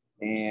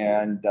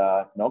 and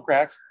no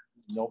cracks,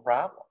 no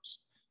problems.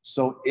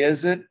 So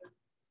is it,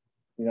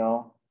 you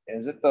know,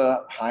 is it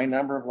the high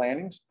number of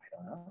landings? I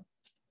don't know.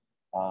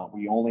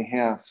 We only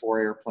have 4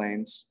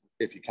 airplanes,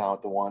 if you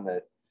count the one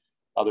that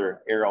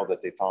other aero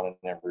that they found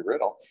in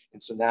Embry-Riddle.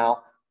 And so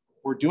now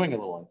we're doing a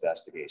little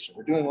investigation.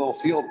 We're doing a little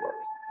field work,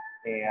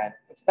 and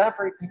it's not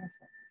very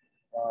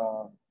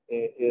painful.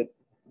 It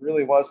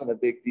really wasn't a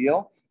big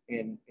deal.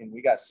 And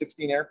we got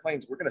 16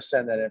 airplanes. We're going to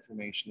send that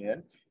information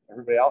in.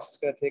 Everybody else is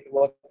going to take a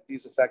look at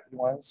these affected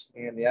ones.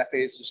 And the FAA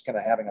is just kind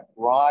of having a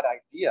broad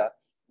idea.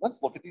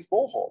 Let's look at these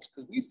bowl holes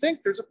because we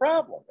think there's a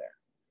problem there.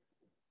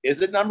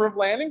 Is it number of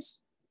landings?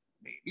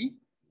 Maybe.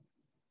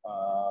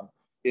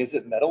 Is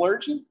it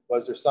metallurgy?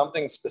 Was there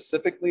something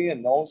specifically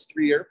in those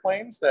 3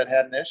 airplanes that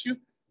had an issue?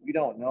 We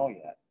don't know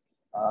yet.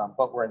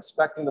 But we're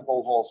inspecting the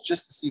bowl holes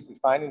just to see if we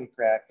find any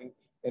cracking.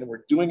 And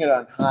we're doing it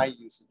on high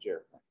usage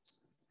airplanes.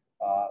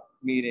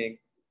 Meaning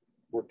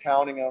we're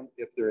counting them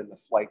if they're in the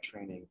flight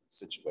training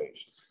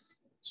situation.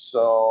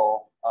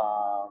 So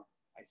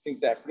I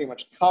think that pretty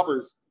much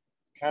covers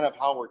kind of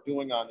how we're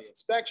doing on the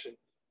inspection.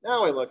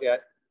 Now I look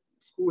at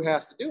who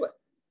has to do it.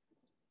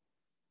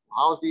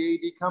 How's the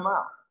AD come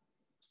out?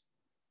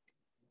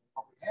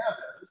 What we have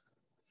is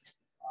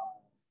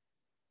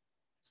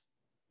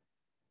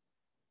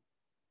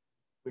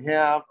we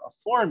have a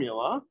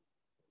formula,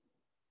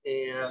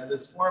 and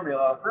this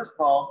formula, first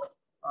of all,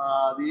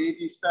 the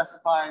AD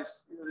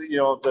specifies, you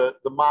know, the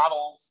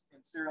models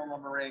and serial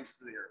number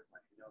ranks of the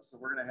airplane. You know, so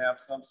we're going to have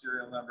some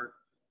serial number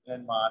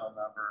and model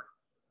number.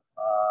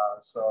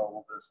 So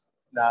we'll just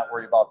not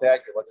worry about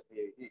that. You look at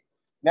the AD.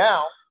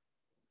 Now,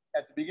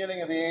 at the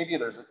beginning of the AD,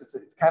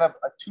 it's kind of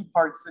a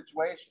 2-part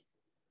situation.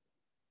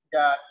 You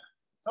got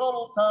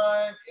total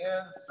time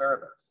in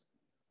service.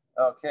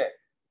 Okay,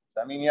 does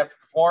that mean you have to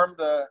perform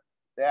the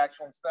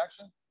actual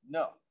inspection?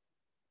 No.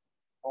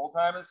 Total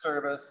time in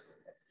service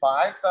at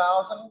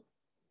 5,000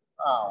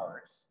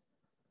 hours.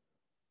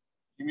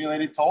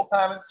 Accumulated total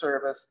time in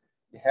service,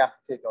 you have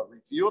to take a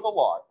review of the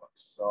logbooks.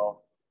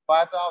 So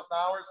 5,000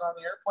 hours on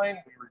the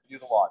airplane, we review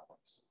the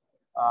logbooks.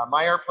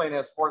 My airplane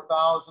has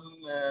 4,000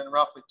 and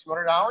roughly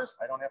 200 hours.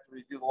 I don't have to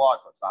review the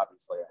logbooks.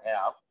 Obviously I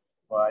have,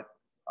 but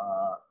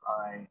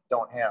I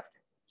don't have to.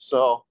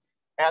 So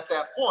at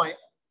that point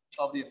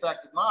of the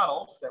affected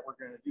models that we're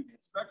going to do the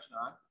inspection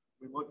on,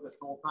 we look at the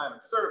total time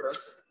in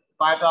service,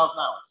 5,000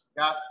 hours.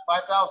 Got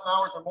 5,000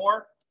 hours or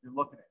more, you're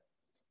looking at it.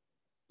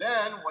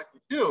 Then what you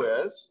do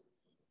is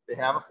they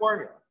have a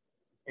formula.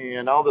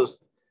 And I'll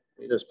just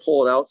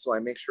pull it out so I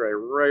make sure I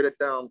write it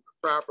down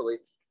properly.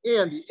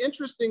 And the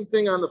interesting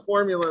thing on the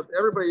formula,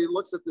 everybody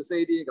looks at this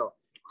AD and go,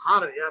 how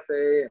did the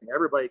FAA and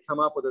everybody come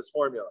up with this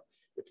formula?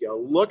 If you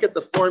look at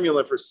the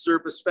formula for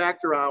service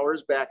factor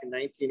hours back in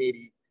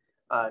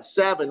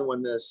 1987,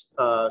 when this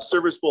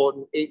Service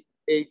Bulletin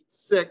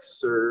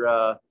 886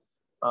 or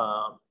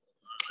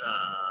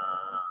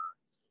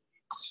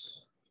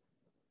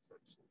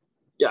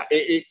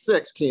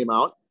 886 came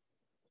out,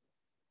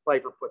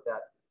 Piper put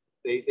that,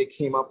 they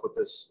came up with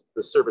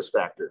the service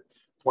factor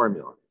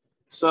formula.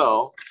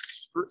 So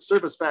for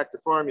service factor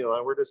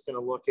formula, we're just going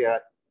to look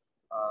at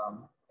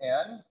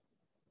N,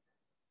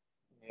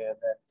 and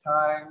then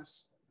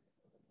times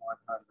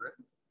 100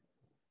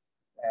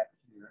 at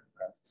here in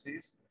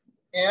parentheses.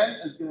 N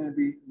is going to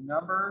be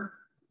number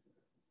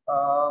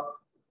of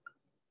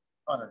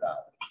 100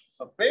 hours.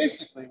 So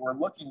basically, we're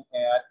looking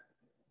at,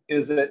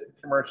 is it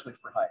commercially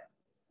for hire?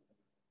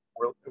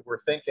 We're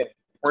thinking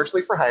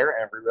commercially for hire,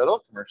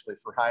 Embry-Riddle, commercially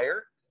for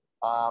hire.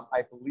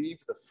 I believe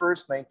the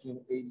first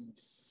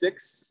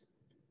 1986,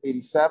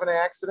 87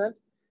 accident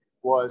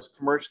was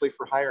commercially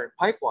for hire and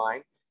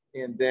pipeline.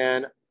 And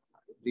then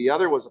the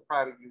other was a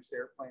private use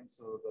airplane.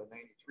 So the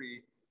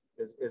 93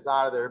 is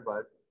out of there,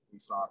 but we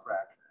saw a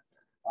fraction.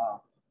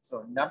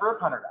 So number of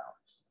 100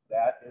 hours,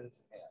 that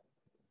is N.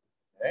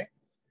 Okay.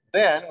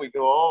 Then we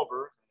go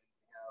over,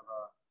 we have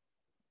a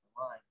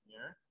line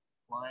here.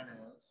 Line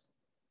is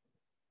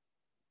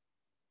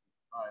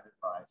divided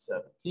by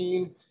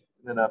 17. And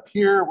then up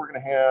here, we're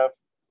going to have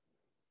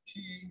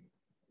T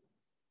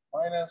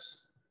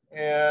minus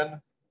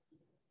N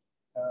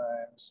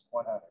times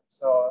 100.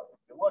 So if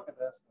you look at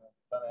this, and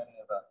done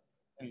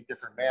any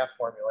different math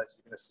formulas,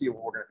 you're going to see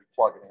what we're going to be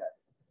plugging in.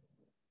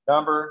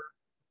 Number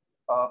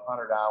of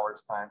 100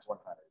 hours times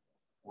 100.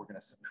 We're going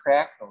to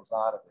subtract those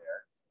out of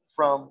there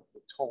from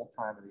the total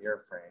time of the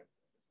airframe,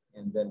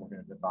 and then we're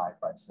going to divide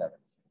by 17.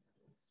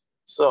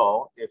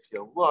 So if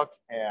you look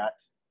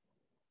at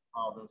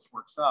how this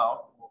works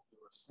out, we'll do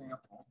a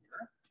sample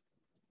here.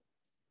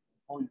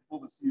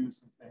 we'll just use,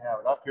 since they have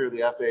it up here,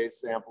 the FAA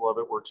sample of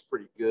it works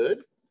pretty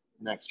good.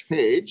 Next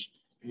page,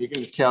 you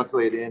can just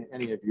calculate in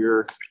any of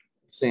your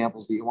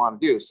samples that you want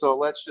to do. So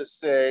let's just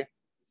say,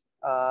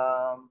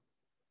 let's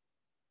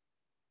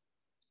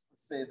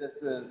say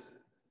this is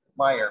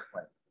my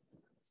airplane.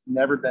 It's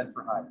never been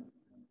for height.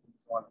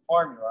 One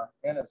formula,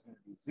 n is going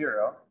to be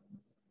 0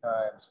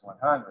 times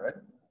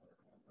 100,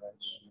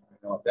 which we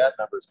know what that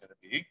number is going to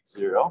be,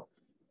 0.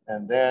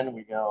 And then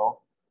we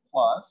go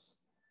plus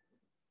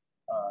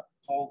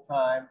total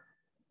time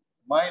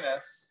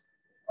minus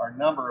our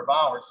number of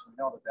hours. So we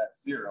know that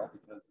that's 0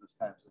 because this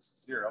times this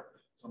is 0.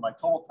 So my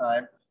total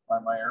time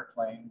on my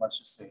airplane, let's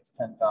just say it's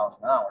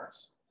 10,000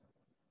 hours.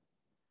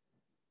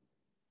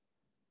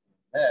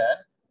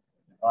 Then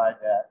divide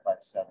that by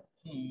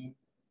 17.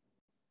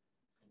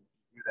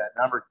 Do that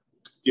number.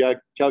 Yeah,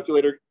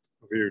 calculator.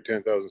 If you're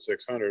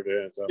 10,600,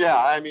 yeah,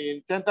 I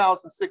mean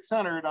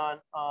 10,600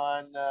 on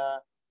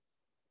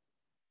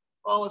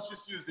well, let's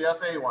just use the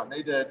FA one.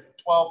 They did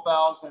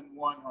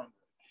 12,100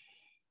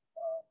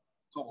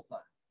 total time,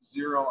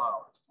 0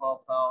 hours.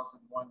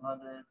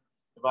 12,100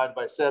 divided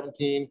by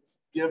 17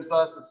 gives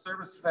us a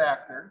service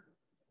factor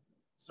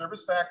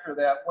of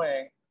that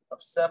wing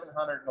of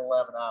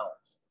 711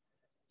 hours.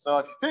 So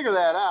if you figure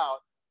that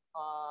out,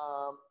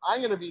 I'm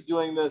going to be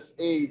doing this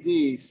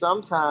AD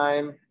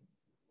sometime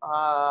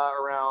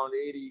around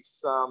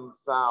 80-some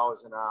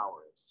thousand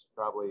hours,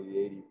 probably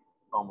 80,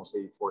 almost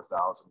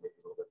 84,000, maybe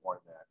a little bit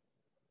more than that.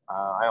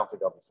 I don't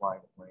think I'll be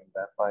flying the plane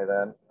by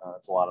then.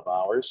 It's a lot of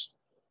hours.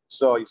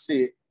 So you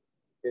see,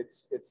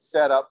 it's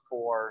set up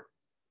for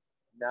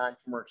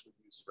non-commercial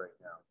use right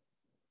now.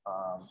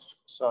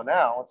 So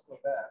now let's go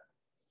back.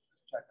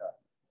 Let's check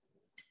out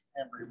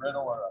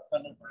Embry-Riddle or a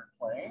Thunderbird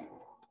plane.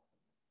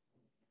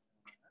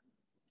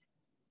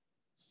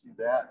 See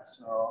that?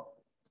 So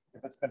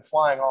if it's been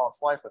flying all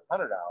its life with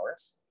 100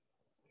 hours,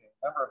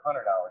 number of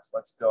 100 hours,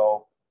 let's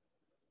go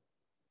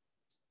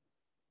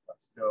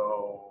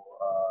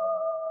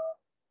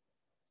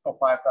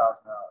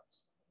 5,000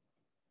 hours.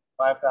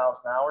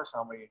 5,000 hours,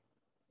 how many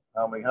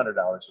 100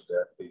 hours would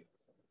that be?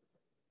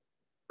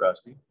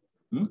 Rusty?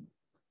 Hmm?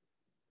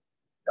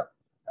 Yep,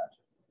 gotcha.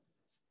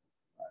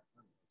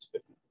 It's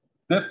 50.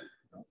 50.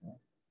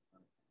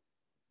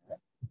 Okay.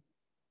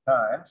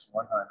 Times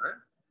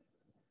 100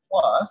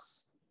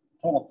 plus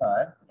total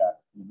time.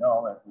 We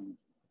know that we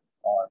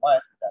all our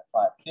life we got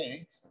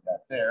 5K, so we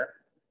got there.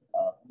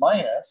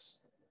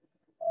 Minus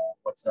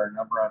what's our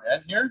number on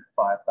N here?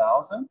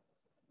 5,000.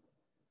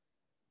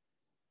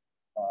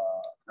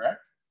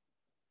 Correct?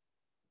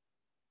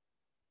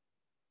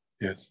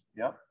 Yes.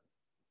 Yep.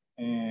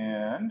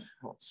 And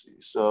let's see.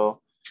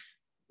 So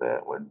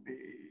that would be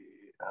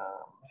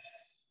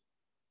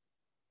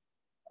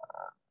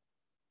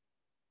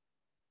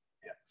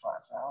yeah,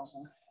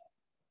 5,000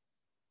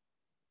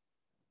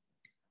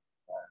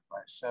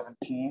 by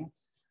 17.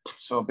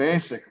 So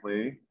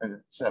basically,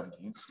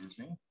 17, excuse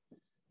me.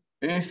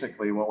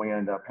 Basically, what we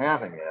end up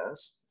having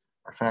is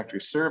our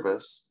factory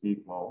service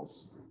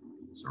equals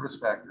service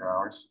factor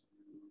hours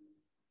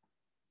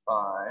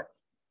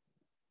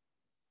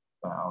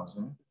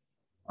 5,000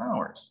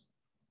 hours.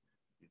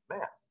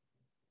 Math.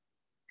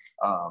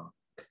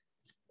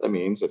 That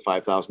means at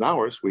 5,000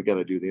 hours, we got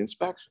to do the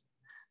inspection.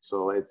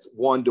 So it's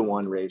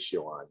 1-to-1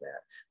 ratio on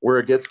that. Where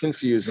it gets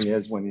confusing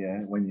is when you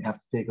have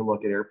to take a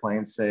look at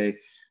airplanes. Say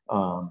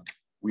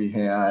we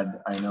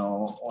had, I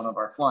know one of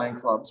our flying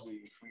clubs,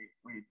 we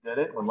did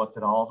it. We looked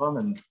at all of them,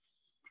 and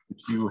if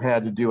you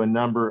had to do a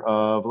number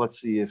of, let's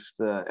see if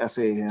the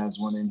FAA has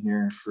one in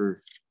here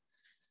for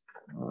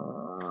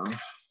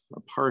a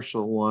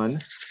partial one,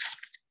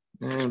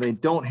 and they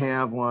don't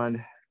have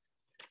one.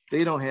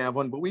 They don't have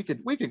one, but we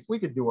could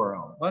do our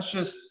own. Let's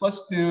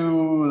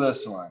do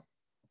this one.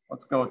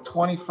 Let's go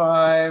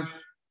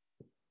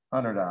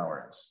 2,500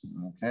 hours.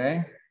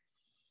 Okay.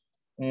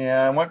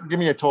 And give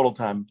me a total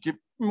time.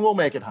 We'll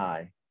make it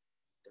high.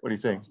 What do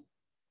you think?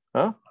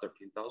 Huh?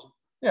 13,000.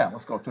 Yeah,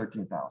 let's go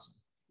 13,000.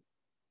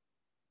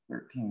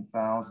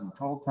 13,000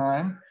 total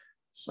time.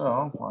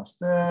 So plus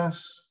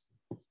this,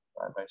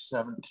 divided by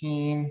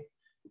 17,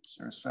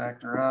 service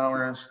factor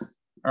hours.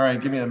 All right,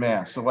 give me the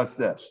math. So what's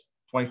this?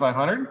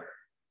 2,500,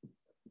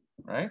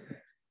 right?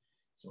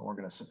 So we're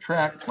going to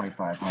subtract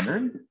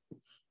 2,500.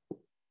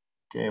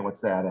 Okay,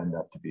 what's that end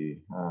up to be?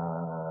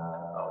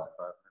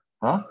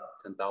 Huh?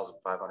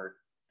 10,500.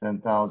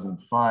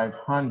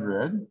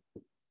 10,500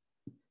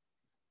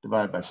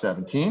 divided by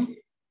 17.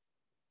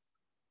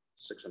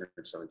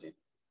 617.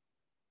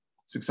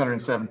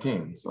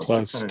 617. So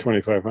plus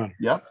 2,500.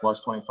 Yep,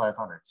 plus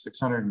 2,500.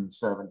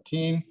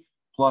 617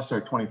 plus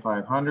our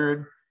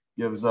 2,500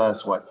 gives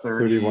us what?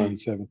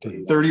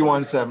 3117.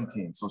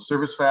 3117. So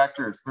service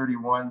factor is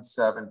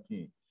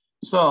 3117.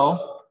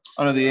 So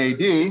under the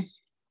AD,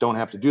 don't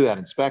have to do that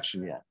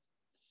inspection yet.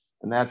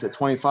 And that's at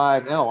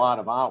 25 and a lot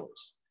of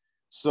hours.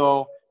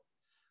 So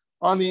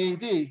on the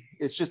AD,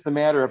 it's just a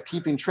matter of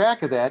keeping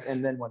track of that.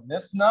 And then when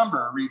this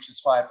number reaches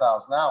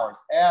 5,000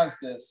 hours, as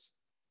this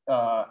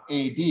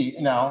AD,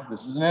 now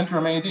this is an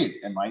interim AD,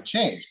 it might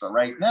change, but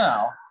right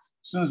now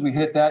As soon as we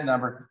hit that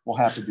number, we'll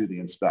have to do the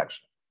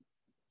inspection,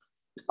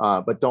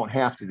 but don't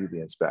have to do the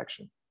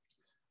inspection.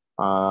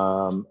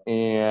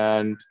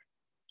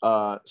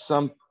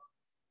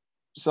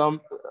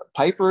 Some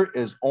Piper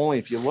is only,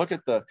 if you look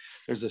at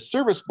there's a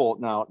service bolt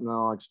now, and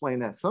I'll explain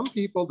that. Some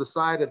people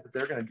decided that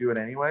they're going to do it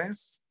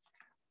anyways,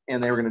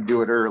 and they were going to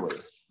do it early.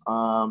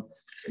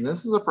 And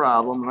this is a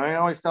problem. And I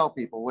always tell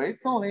people,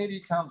 wait till an AD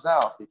comes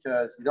out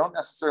because you don't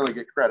necessarily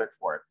get credit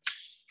for it.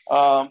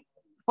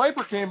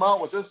 Piper came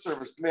out with this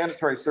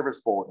mandatory service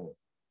bulletin,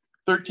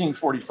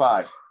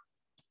 1345.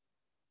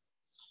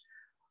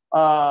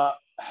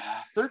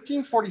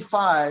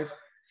 1345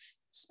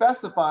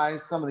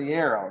 specifies some of the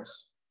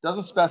arrows,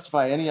 doesn't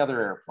specify any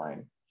other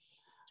airplane.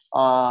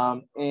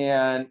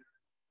 And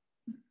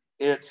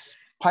it's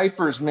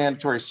Piper's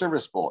mandatory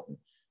service bulletin.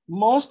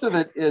 Most of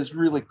it is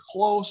really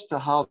close to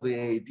how the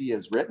AAD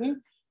is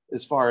written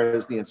as far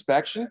as the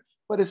inspection,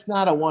 but it's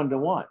not a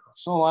one-to-one.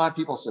 So a lot of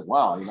people said,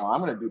 well, you know,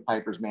 I'm going to do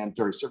Piper's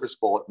mandatory service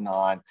bulletin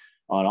on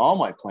all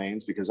my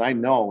planes because I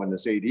know when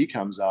this AD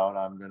comes out,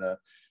 I'm going to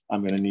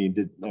need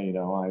to, I'm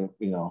going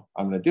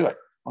to do it.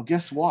 Well,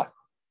 guess what?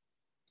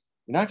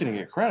 You're not going to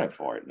get credit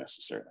for it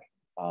necessarily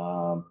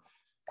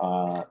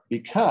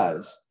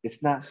because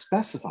it's not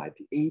specified.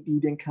 The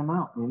AD didn't come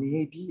out, and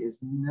the AD is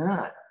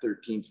not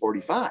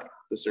 1345,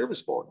 the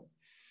service bulletin.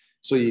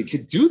 So you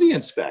could do the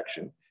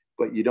inspection,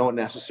 but you don't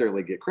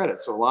necessarily get credit.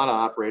 So a lot of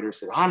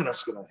operators said, I'm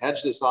just going to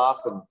hedge this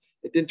off, and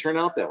it didn't turn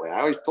out that way. I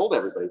always told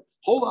everybody,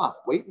 hold off,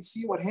 wait and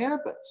see what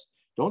happens.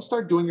 Don't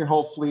start doing your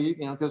whole fleet,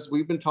 because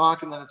we've been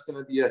talking that it's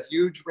going to be a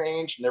huge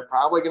range, and they're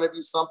probably going to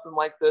be something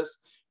like this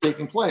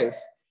taking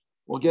place.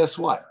 Well, guess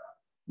what?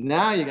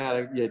 Now you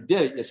did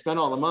it, you spent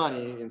all the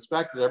money, you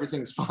inspected,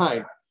 everything's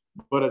fine,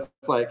 but it's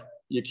like,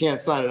 you can't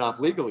sign it off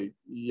legally.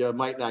 You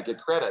might not get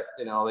credit.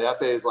 The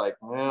FAA is like,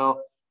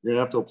 well, you're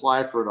gonna have to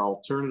apply for an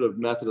alternative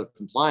method of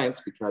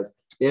compliance because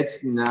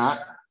it's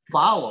not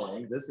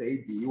following, this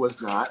AD was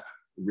not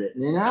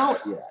written out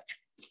yet.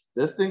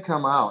 This didn't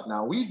come out.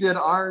 Now we did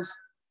ours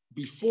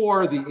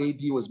before the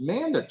AD was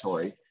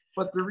mandatory,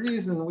 but the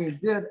reason we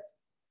did, as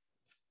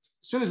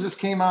soon as this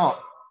came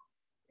out,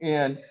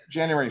 in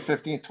January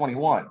 15th,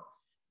 21,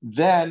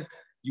 then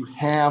you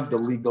have the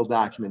legal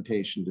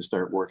documentation to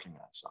start working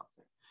on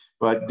something.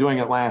 But doing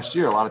it last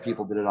year, a lot of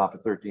people did it off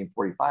of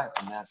 1345,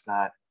 and that's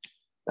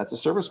a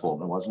service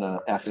bulletin. It wasn't an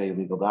FAA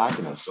legal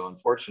document. So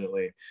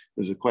unfortunately,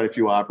 there's quite a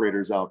few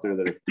operators out there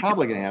that are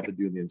probably going to have to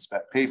do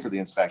pay for the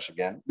inspection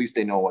again. At least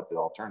they know what the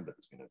alternative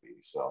is going to be.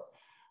 So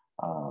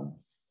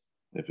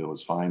if it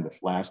was fine the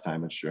last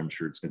time, I'm sure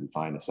it's going to be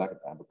fine the second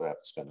time, but they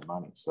have to spend the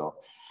money. So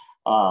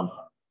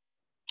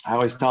I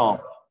always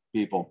tell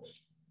people,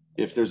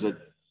 if there's a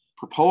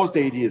proposed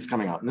AD is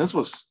coming out, and this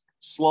was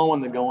slow in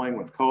the going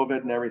with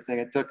COVID and everything,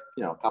 it took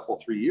a couple,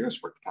 3 years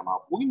for it to come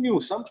out. We knew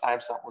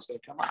sometimes something was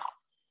going to come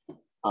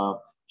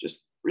out.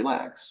 Just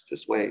relax,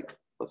 just wait.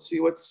 Let's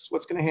see what's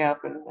going to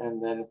happen, and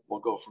then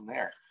we'll go from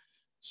there.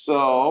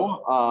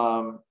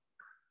 So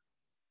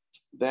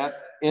that,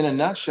 in a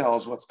nutshell,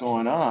 is what's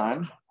going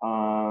on.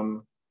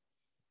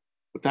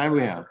 What time do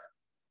we have?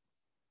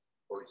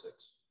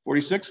 46.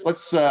 46.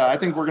 Let's, I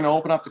think we're going to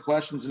open up the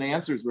questions and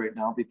answers right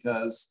now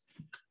because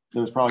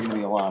there's probably going to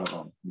be a lot of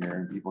them here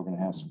and people are going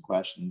to have some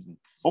questions. And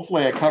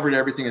hopefully I covered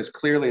everything as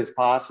clearly as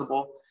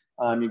possible.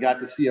 You got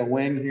to see a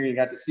wing here. You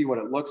got to see what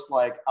it looks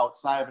like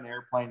outside of an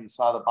airplane. You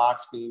saw the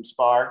box beam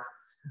spar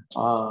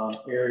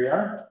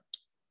area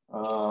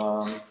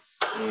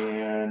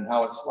and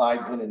how it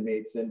slides in and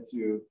mates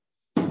into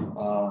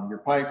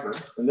your Piper.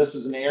 And this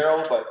is an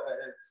arrow, but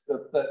it's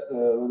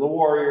the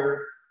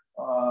Warrior,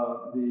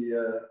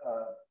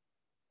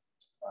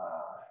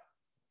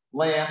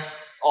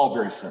 Lance, all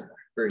very similar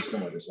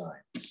design.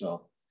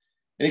 So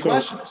any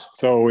questions?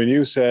 So when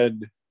you said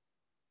you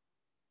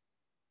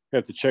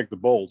have to check the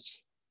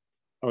bolts,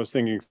 I was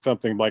thinking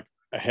something like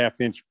a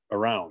half-inch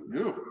around.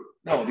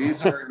 No,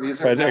 these are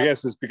but I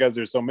guess it's because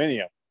there's so many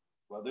of them.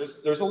 Well,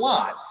 there's a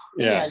lot.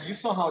 Yeah. You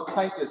saw how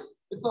tight this,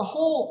 it's a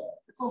whole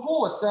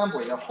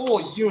assembly, a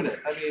whole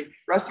unit. I mean,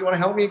 Russ, you want to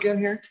help me again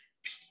here?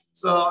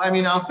 So I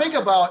mean, now think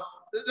about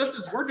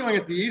we're doing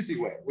it the easy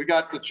way. We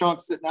got the trunk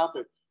sitting out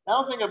there.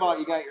 Now think about,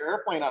 you got your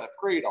airplane on a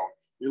cradle,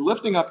 you're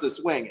lifting up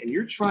this wing and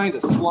you're trying to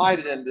slide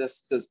it in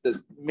this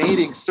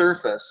mating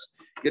surface,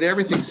 get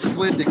everything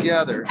slid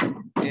together,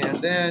 and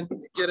then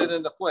get it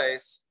into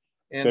place.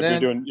 And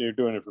except then you're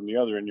doing it from the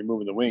other end, you're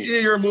moving the wing.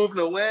 Yeah, you're moving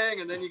the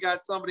wing, and then you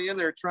got somebody in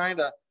there trying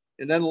to,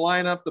 and then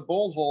line up the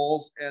bolt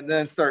holes and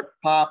then start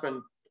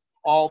popping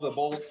all the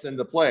bolts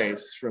into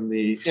place from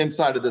the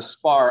inside of the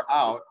spar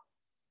out.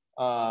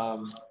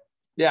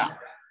 Yeah.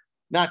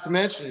 Not to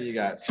mention you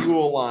got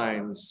fuel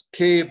lines,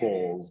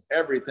 cables,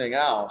 everything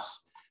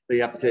else that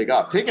you have to take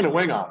off. Taking a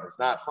wing off is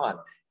not fun.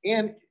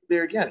 And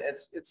there again,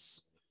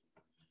 it's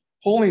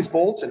pulling these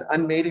bolts and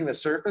unmating the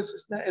surface.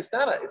 It's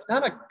not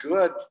a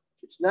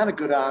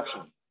good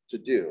option to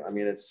do. I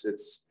mean,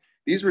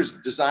 these were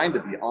designed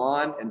to be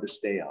on and to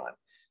stay on.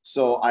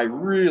 So I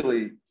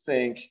really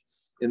think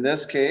in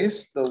this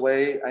case, the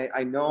way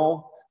I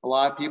know a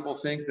lot of people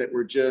think that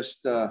we're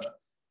just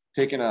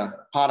taking a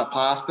pot of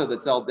pasta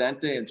that's al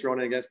dente and throwing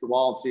it against the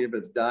wall and see if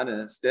it's done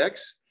and it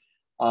sticks.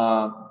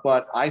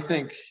 But I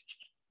think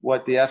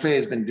what the FAA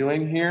has been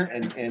doing here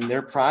and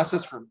their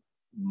process, from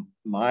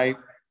my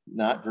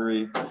not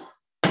very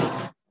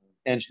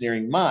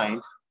engineering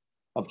mind,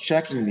 of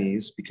checking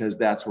these, because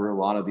that's where a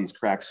lot of these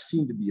cracks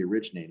seem to be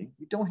originating.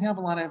 We don't have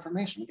a lot of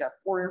information. We got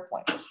 4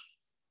 airplanes,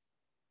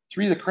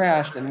 3 that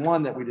crashed and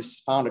 1 that we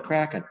just found a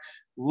crack in.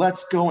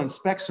 Let's go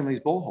inspect some of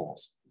these bolt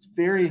holes. It's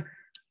very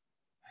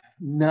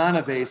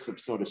non-evasive,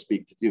 so to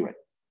speak, to do it.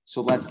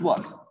 So let's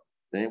look.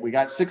 We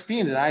got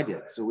 16 that I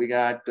did. So we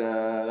got,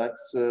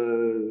 that's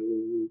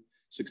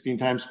 16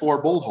 times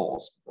 4 bolt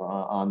holes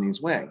on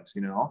these wings,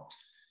 you know?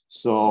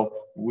 So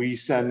we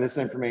send this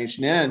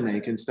information in, they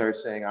can start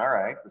saying, all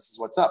right, this is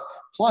what's up.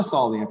 Plus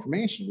all the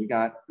information. We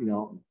got, you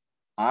know,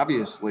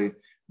 obviously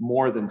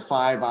more than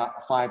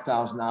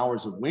 5,000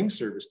 hours of wing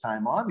service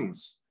time on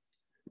these,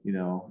 you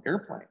know,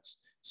 airplanes.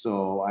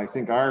 So I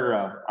think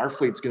our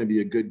fleet's going to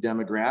be a good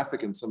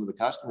demographic, and some of the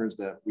customers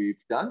that we've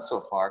done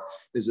so far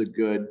is a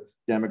good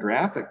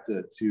demographic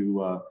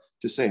to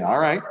say, all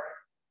right,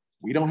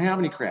 we don't have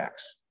any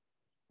cracks,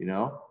 you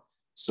know.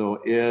 So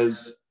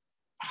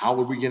how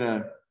are we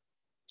going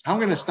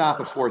to stop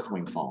a 4th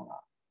wing falling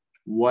off?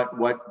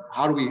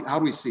 How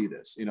do we see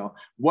this? You know,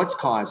 what's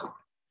causing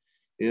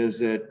it?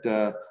 Is it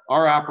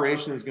our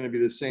operation is going to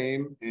be the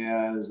same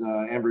as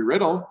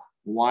Embry-Riddle?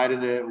 Why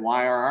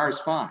are ours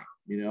fine?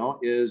 You know,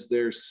 is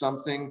there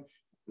something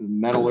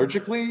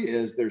metallurgically?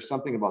 Is there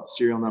something about the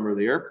serial number of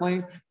the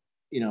airplane?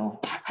 You know,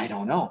 I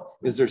don't know.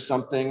 Is there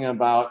something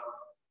about,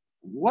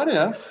 what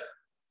if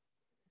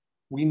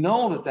we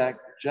know that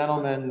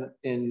gentleman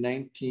in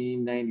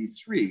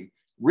 1993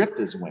 ripped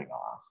his wing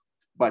off,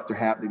 but there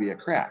happened to be a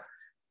crack?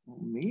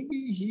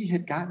 Maybe he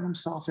had gotten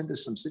himself into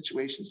some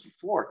situations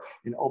before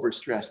and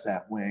overstressed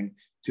that wing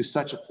to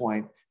such a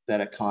point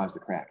that it caused the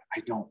crack. I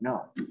don't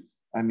know.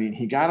 I mean,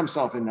 he got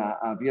himself in a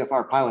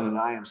VFR pilot in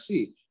an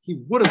IMC. He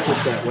would have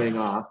ripped that wing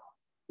off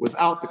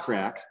without the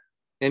crack,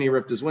 and he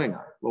ripped his wing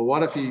off. Well,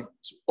 what if he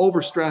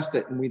overstressed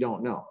it and we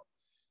don't know?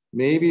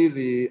 Maybe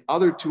the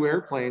other 2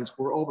 airplanes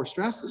were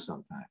overstressed at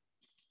some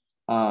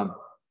time.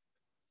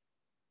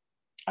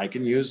 I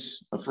can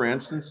use, for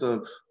instance,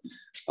 of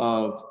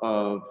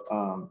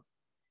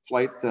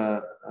flight,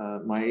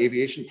 my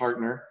aviation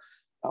partner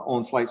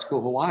owned Flight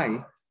School Hawaii.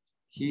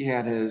 He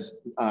had his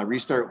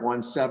Restart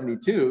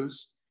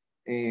 172s,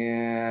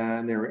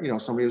 and they were, you know,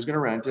 somebody was going to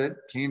rent it,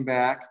 came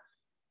back,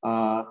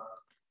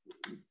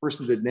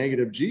 person did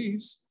negative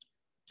G's.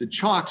 The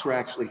chocks were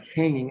actually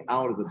hanging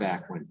out of the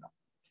back window.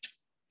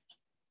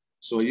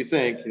 So you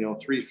think, you know,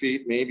 3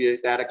 feet, maybe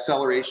that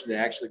acceleration to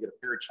actually get a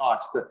pair of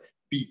chocks to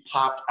be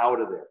popped out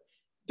of there.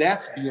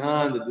 That's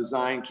beyond the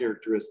design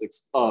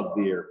characteristics of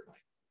the airplane.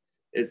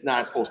 It's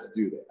not supposed to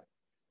do that.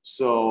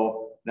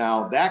 So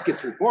now that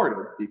gets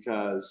reported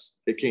because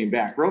it came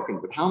back broken.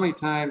 But how many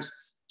times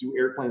do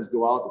airplanes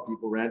go out that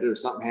people rented or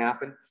something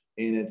happened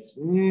and it's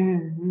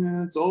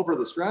over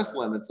the stress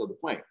limits of the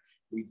plane?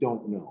 We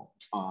don't know.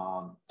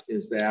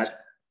 Is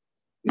that,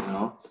 you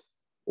know,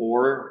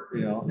 or,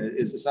 you know,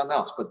 is it something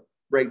else? But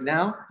right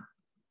now,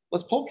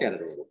 let's poke at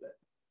it a little bit.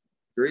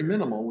 Very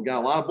minimal. We got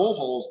a lot of bolt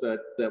holes that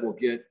will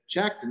get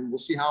checked, and we'll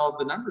see how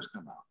the numbers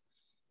come out.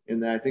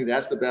 And I think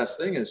that's the best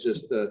thing, is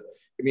just the,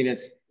 I mean,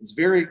 it's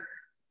very,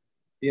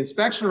 the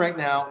inspection right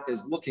now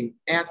is looking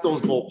at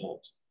those bolt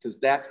holes, because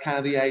that's kind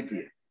of the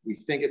idea. We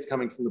think it's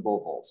coming from the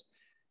bolt holes.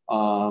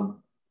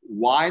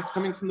 Why it's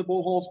coming from the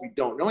bolt holes, we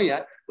don't know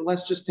yet, but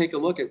let's just take a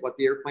look at what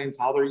the airplanes,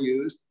 how they're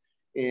used,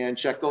 and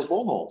check those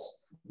bolt holes.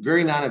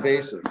 Very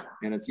non-invasive,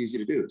 and it's easy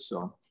to do.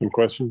 So, some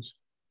questions?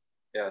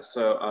 Yeah,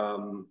 so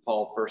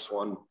Paul, first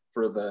one,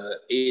 for the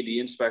AD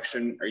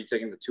inspection, are you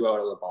taking the 2 out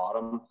of the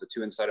bottom, the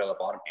 2 inside of the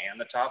bottom and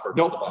the top, or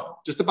just the bottom?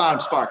 Just the bottom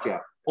spar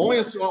cap.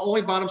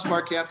 Only bottom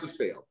spar caps have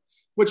failed,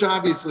 which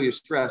obviously is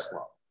stress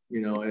level,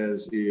 you know,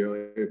 as you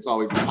know, it's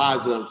always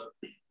positive,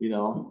 you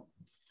know.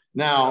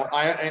 Now,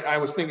 I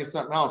was thinking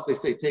something else. They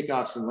say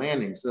takeoffs and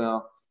landings.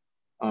 So,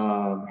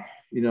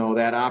 you know,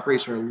 that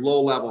operation or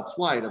low level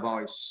flight of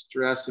always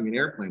stressing an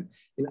airplane.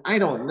 And I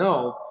don't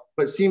know,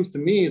 but it seems to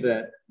me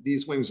that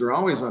these wings are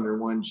always under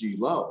 1G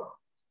load.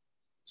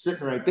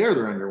 Sitting right there,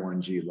 they're under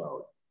 1G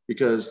load,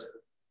 because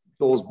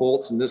those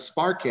bolts in this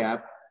spar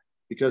cap,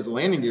 because the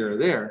landing gear are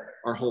there,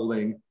 are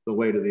holding the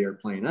weight of the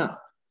airplane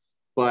up.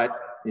 But,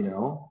 you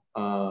know,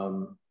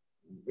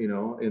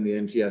 in the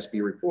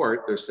NTSB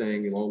report, they're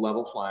saying low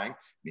level flying,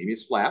 maybe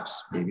it's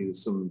flaps, maybe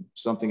there's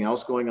something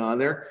else going on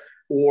there,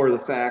 or the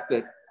fact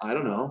that, I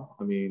don't know.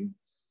 I mean,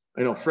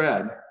 I know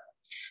Fred,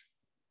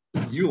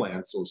 you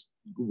land so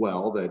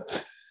well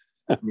that,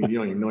 I mean, you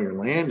don't even know you're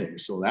landing.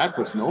 So that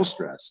puts no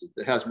stress.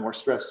 It has more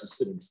stress just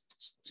sitting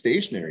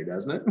stationary,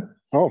 doesn't it?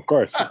 Oh, of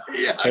course.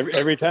 Yeah.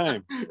 Every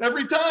time.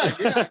 Every time.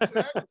 Yeah,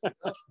 exactly.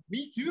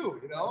 Me too.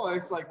 You know,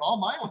 it's like all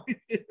my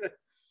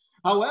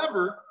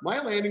However,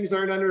 my landings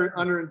aren't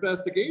under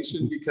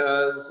investigation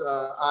because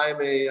I'm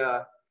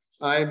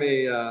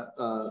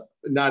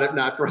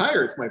not for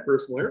hire. It's my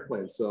personal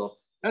airplane. So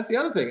that's the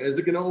other thing. Is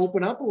it going to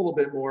open up a little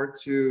bit more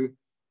to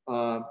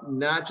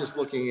not just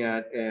looking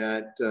at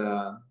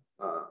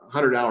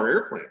 100-hour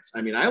airplanes.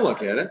 I mean, I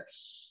look at it,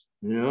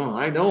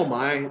 I know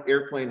my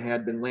airplane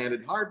had been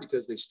landed hard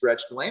because they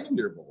stretched landing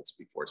gear bolts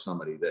before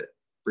somebody, that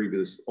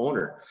previous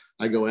owner.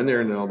 I go in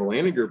there and all the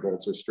landing gear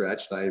bolts are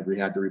stretched. I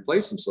had to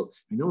replace them. So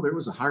I know there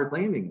was a hard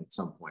landing at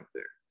some point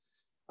there.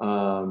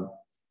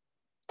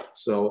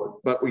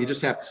 But we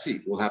just have to see.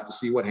 We'll have to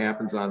see what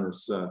happens on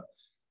this,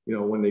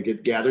 when they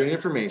get gathering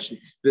information.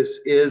 This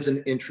is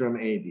an interim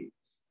AD.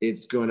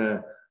 It's going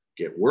to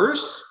get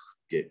worse,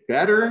 get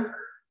better,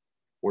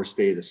 or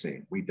stay the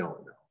same. We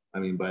don't know. I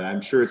mean, but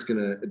I'm sure it's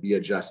going to be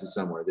adjusted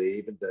somewhere.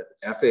 The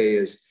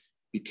FAA is,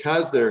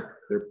 because they're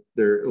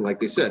like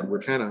they said, we're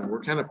kind of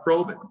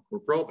probing. We're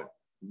probing,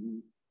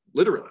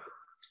 literally.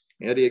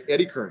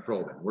 Eddy current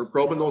probing. We're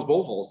probing those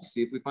bolt holes to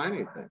see if we find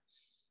anything,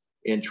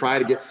 and try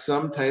to get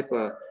some type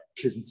of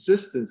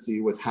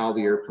consistency with how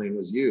the airplane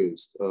was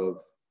used, of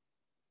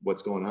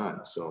what's going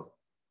on. So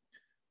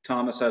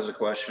Thomas has a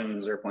question.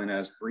 His airplane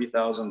has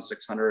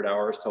 3,600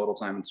 hours total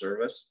time in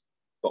service,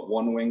 but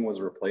one wing was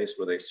replaced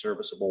with a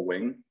serviceable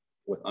wing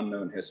with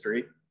unknown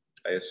history.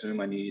 I assume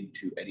I need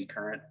to eddy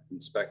current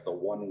inspect the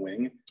one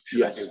wing. Should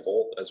yes. I do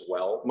both as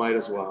well? Might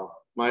as well.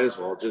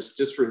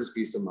 Just for his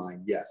peace of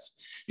mind. Yes.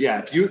 Yeah.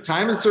 If you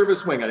time and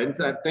service wing, I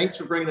didn't. Thanks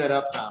for bringing that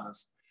up,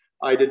 Thomas.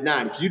 I did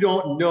not. If you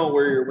don't know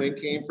where your wing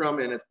came from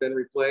and it's been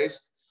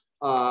replaced,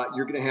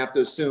 you're going to have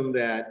to assume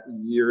that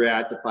you're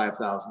at the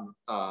 5,000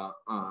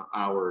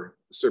 hour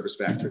service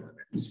factor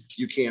limit.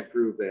 You can't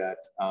prove that.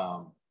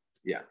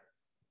 Yeah.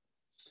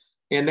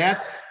 And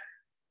that's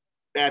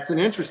an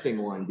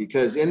interesting one,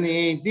 because in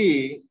the AD,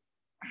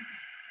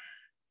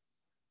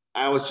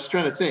 I was just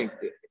trying to think.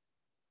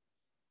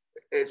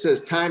 It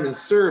says time and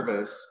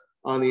service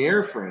on the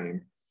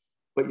airframe,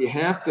 but you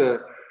have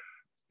to,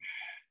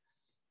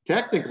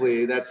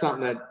 technically, that's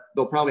something that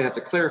they'll probably have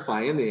to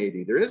clarify in the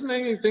AD. There isn't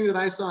anything that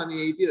I saw in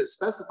the AD that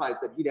specifies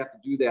that he'd have to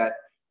do that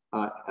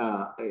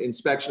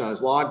inspection on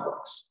his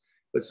logbooks.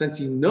 But since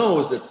he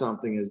knows that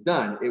something is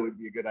done, it would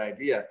be a good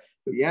idea.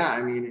 But yeah,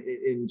 I mean,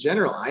 in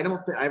general, I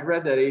don't think, I've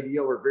read that AD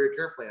over very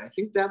carefully. I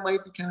think that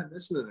might be kind of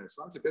missing in there.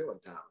 So that's a good one,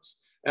 Thomas.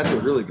 That's a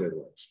really good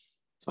one.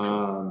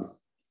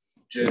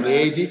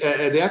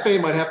 The FAA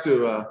might have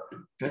to,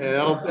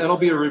 that'll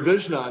be a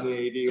revision on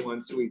the AD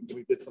once we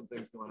get some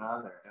things going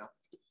on there. Yeah.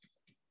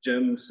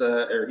 Jim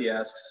said, or he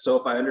asks, so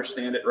if I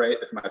understand it right,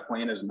 if my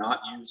plane is not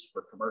used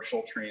for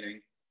commercial training,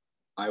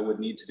 I would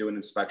need to do an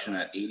inspection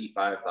at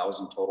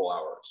 85,000 total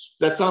hours.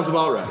 That sounds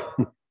about right.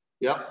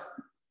 Yep.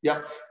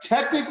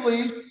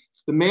 Technically,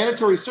 the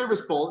mandatory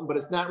service bulletin, but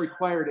it's not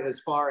required as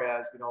far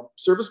as,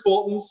 service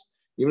bulletins,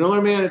 even though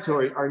they're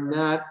mandatory, are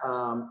not,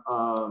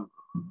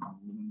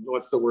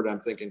 what's the word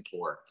I'm thinking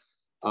for?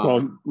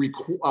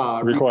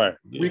 Required.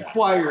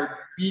 Required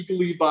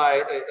legally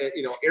by,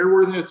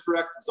 airworthiness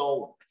directives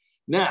only.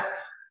 Now,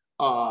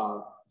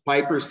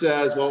 Piper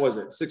says, what was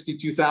it?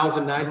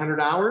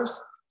 62,900 hours.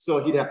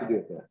 So he'd have to do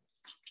it then.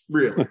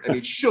 Really, I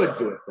mean, should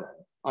do it then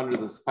under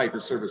this Piper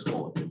service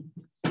bulletin.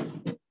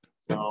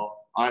 So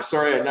I'm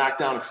sorry I knocked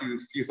down a few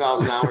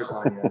thousand hours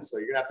on you. So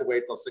you're gonna have to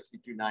wait till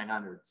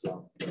 62,900.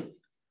 So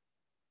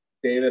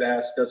David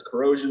asks, does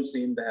corrosion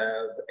seem to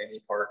have any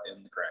part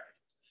in the cracking?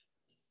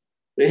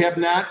 They have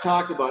not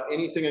talked about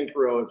anything in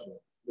corrosion.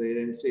 They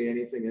didn't see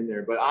anything in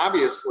there, but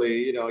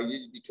obviously,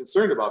 you'd be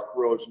concerned about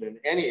corrosion in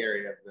any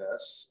area of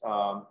this.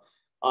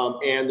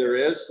 And there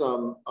is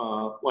some,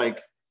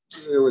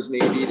 there was an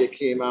AD that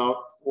came out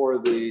for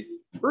the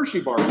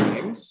Hershey bar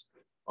wings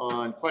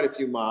on quite a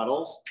few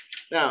models.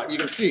 Now you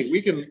can see,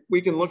 we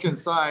can look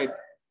inside,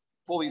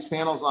 pull these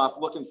panels off,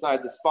 look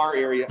inside the spar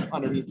area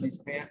underneath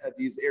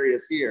these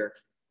areas here,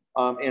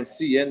 and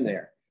see in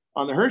there.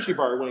 On the Hershey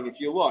bar wing, if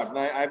you look, and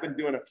I've been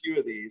doing a few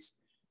of these,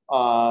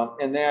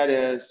 and that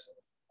is,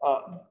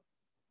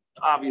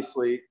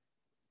 obviously,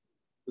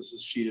 this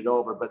is sheeted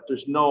over, but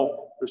there's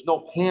no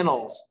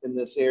panels in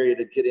this area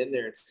to get in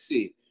there and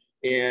see.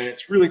 And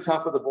it's really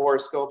tough with the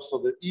borescope. So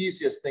the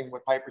easiest thing,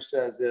 what Piper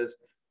says, is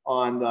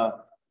on the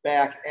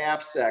back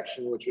aft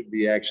section, which would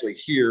be actually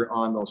here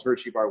on those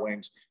Hershey bar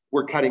wings,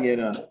 we're cutting in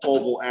an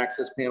oval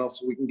access panel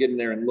so we can get in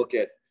there and look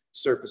at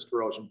surface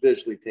corrosion,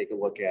 visually take a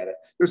look at it.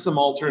 There's some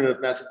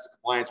alternative methods of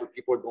compliance where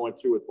people are going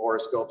through with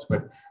borescopes,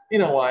 but you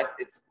know what?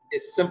 It's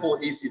simple,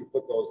 easy to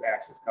put those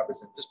access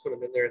covers in. Just put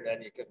them in there, and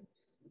then you can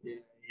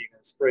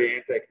spray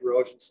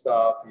anti-corrosion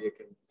stuff. You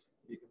can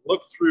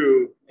look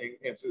through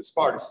and through the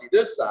spar to see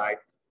this side,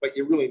 but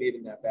you really need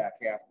in that back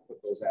half to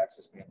put those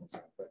access panels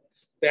in. But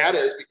that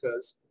is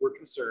because we're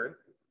concerned,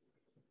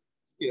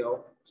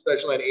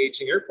 especially on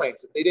aging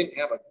airplanes, if they didn't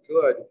have a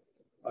good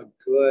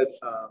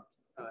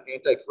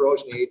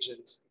anti-corrosion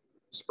agent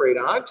sprayed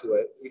onto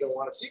it, we don't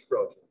want to see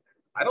corrosion.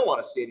 I don't want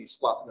to see any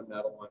slough in the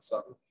metal on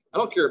something. I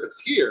don't care if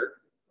it's here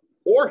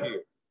or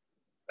here.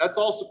 That's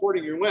all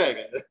supporting your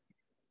wing.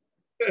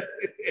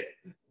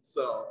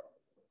 So.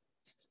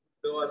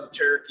 Bill has a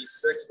Cherokee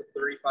 6 with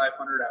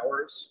 3,500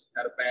 hours,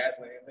 had a bad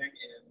landing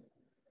in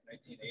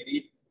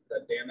 1980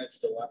 that damaged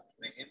the left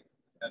main,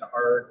 and a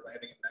hard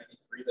landing in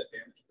 93 that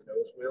damaged the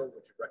nose wheel.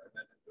 Would you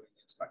recommend him doing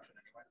the inspection inspection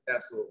anyway.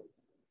 Absolutely.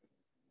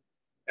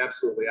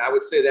 Absolutely. I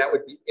would say that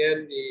would be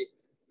in the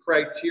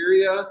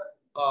criteria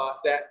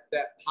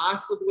that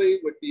possibly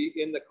would be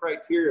in the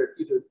criteria of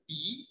either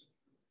B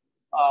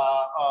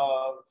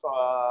of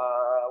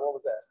what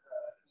was that?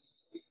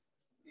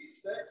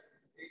 866.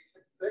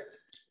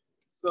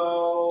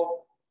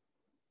 So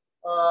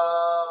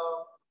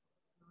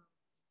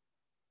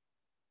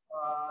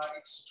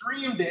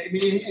extreme day. I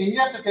mean, and you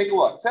have to take a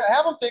look.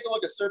 Have them take a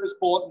look at Service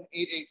Bulletin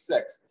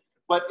 886.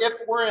 But if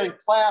we're in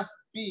Class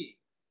B,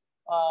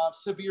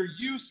 severe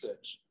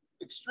usage,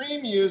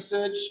 extreme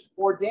usage,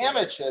 or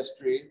damage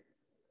history,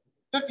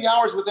 50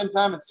 hours within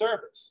time and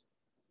service.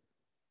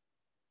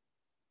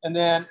 And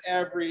then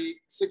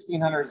every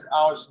 1,600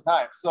 hours of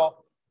time. So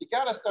you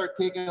got to start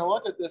taking a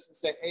look at this and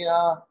say, hey,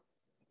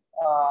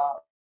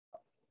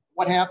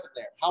 what happened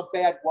there? How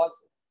bad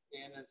was it?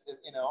 And it's,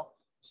 you know,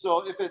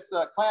 so if it's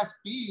a Class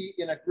B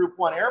in a Group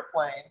 1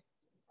 airplane,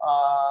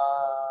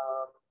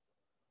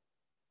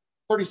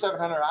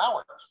 3,700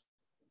 hours,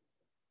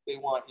 they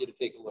want you to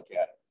take a look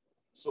at it.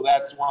 So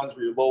that's ones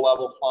where you're low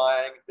level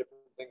flying,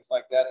 different things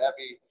like that.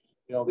 Heavy,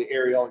 you know, the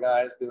aerial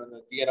guys doing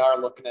the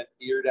DNR, looking at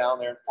deer down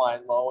there and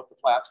flying low with the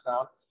flaps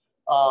down.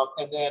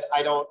 And then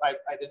I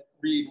didn't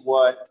read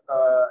what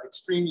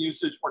extreme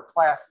usage or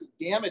Class C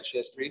damage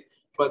history,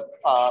 but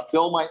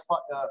Bill might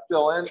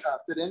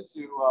fit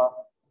into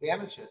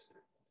damage history.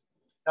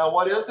 Now,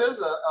 what is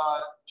his?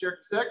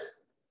 Cherokee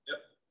 6?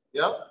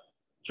 Yep.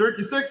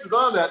 Cherokee 6 is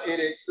on that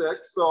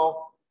 886,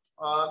 so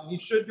he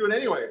should do it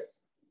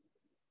anyways.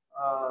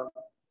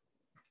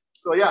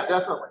 So yeah,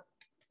 definitely.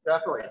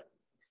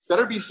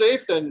 Better be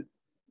safe than,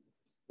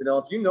 you know,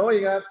 if you know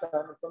you got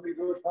somebody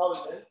who is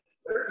probably in,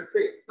 better be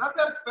safe. It's not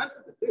that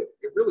expensive to do.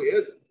 It really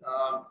isn't.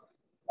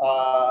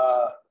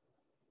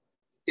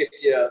 If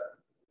you,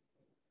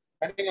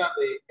 depending on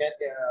the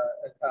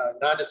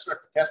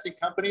non-destructive testing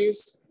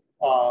companies,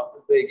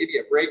 they give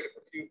you a break if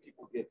a few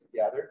people get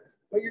together,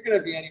 but you're going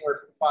to be anywhere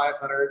from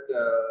 $500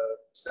 to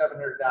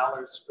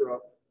 $700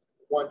 for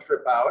one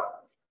trip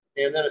out.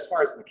 And then as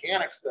far as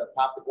mechanics to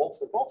pop the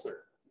bolts are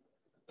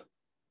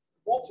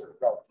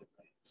relatively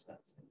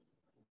expensive.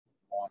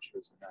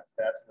 Washers and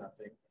that's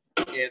nothing.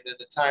 And then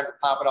the time to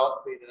pop it out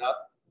and clean it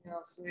up, you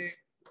know, say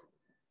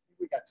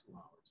we got 2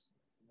 hours.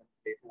 And then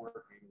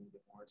paperwork maybe a little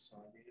bit more. So I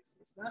mean,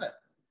 it's not a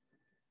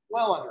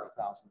well under $1,000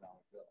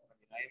 bill. I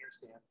mean, I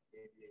understand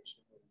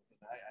aviation, and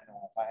I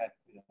know if I had,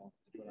 you know,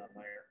 to do it on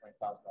my airplane,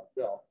 $1,000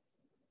 bill,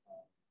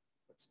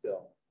 but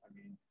still, I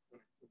mean, when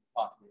it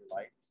comes to your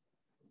life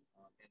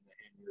and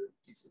your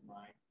peace of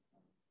mind, I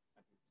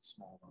think it's a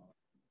small amount.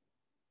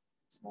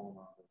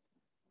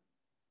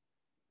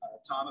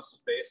 Thomas is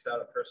based out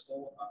of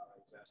Crystal.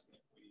 He's asking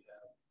if we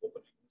have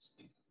openings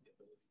in the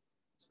ability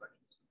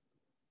inspections.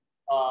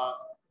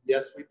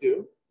 Yes, we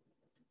do.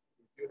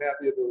 We do have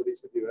the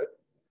abilities to do it.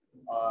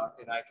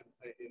 And I can,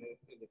 it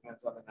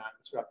depends on the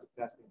non-disruptive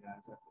testing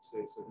guys, I have to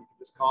say. So you can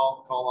just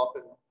call up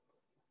and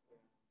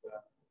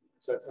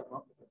set something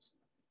up with us.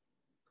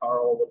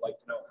 Carl would like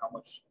to know how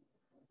much to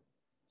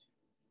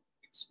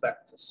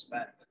expect to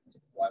spend to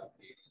fly with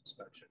the PA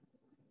inspection,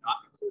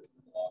 not including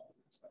the law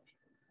inspection.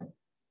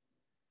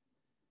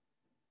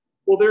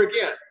 Well, there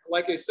again,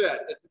 like I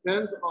said, it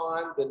depends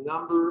on the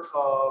number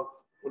of,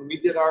 when we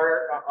did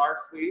our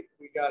fleet,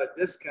 we got a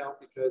discount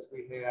because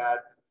we had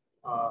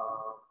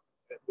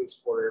at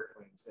least 4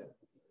 airplanes in.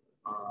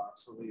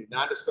 So the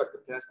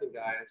non-destructive testing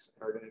guys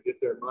are going to get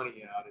their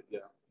money out of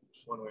you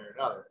one way or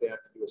another. If they have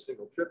to do a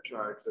single trip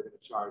charge, they're going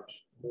to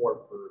charge more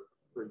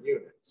per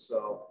unit.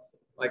 So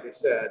like I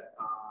said,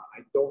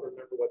 I don't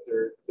remember what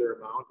their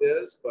amount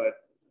is,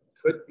 but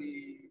could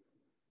be,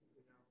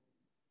 you know,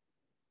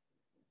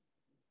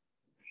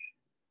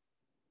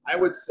 I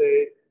would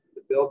say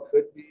the bill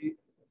could be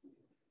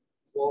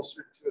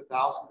closer to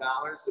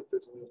 $1,000 if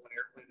there's only 1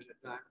 airplane at a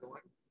time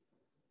going,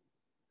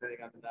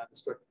 depending on the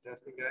non-destructive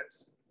testing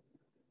guys.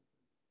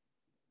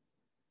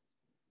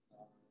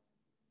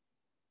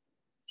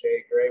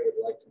 Jay Gray would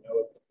like to know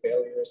if the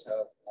failures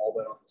have all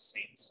been on the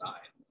same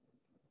side.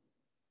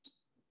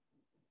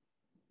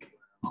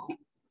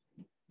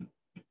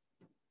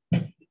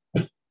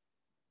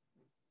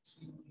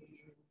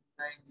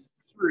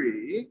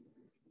 1993.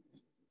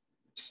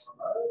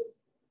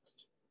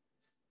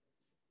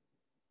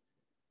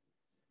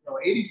 No,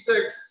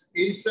 86,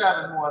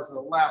 87 was the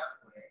left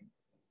wing.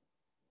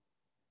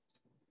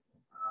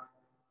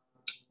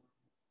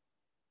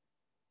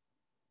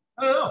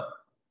 I don't know.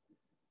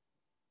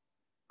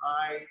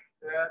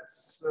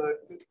 That's a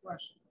good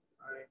question.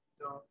 I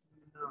don't know.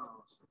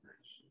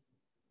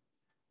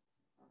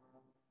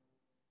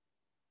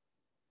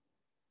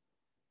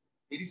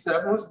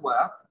 87 was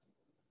left.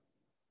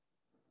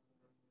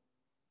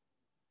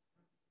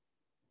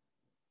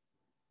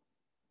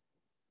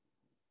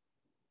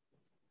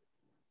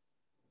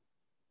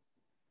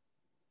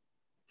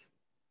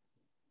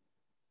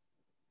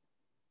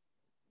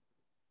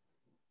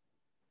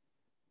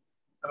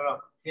 I don't know.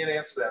 Can't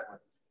answer that one.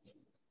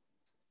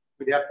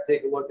 We'd have to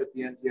take a look at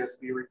the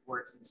NTSB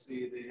reports and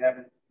see. They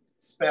haven't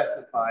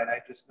specified.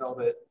 I just know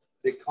that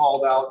they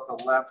called out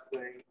the left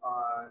wing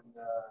on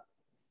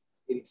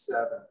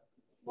 87,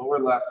 lower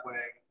left wing,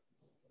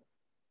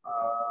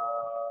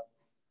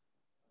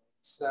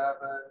 7,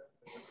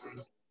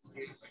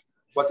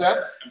 what's that?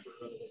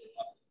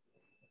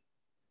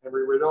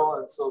 Every riddle,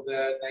 and so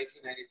that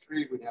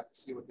 1993, we'd have to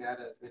see what that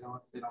is. They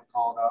don't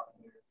call it up.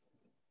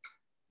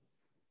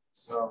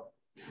 So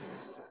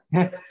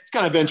it's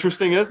kind of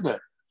interesting, isn't it?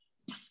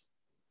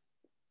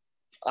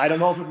 I don't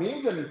know if it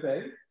means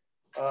anything.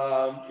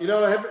 You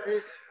know,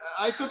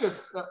 I took a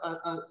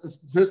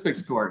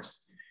statistics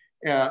course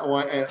at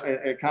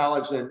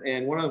college,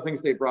 and one of the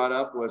things they brought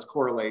up was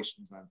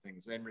correlations on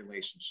things and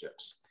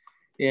relationships.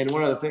 And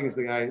one of the things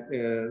the guy,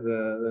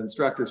 the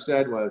instructor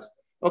said was,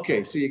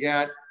 okay, so you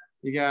got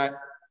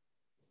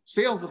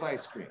sales of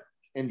ice cream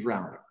and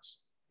drownings.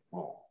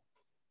 Oh,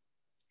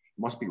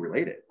 must be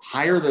related.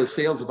 Higher the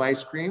sales of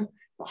ice cream,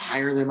 the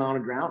higher the amount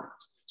of drownings.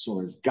 So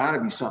there's got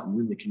to be something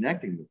really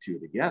connecting the two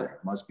together.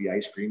 It must be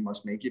ice cream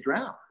must make you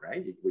drown,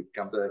 right? We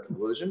come to that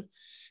conclusion.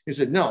 He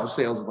said, no,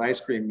 sales of ice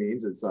cream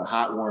means it's a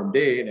hot, warm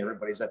day and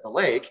everybody's at the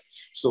lake.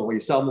 So we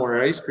sell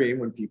more ice cream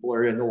when people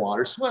are in the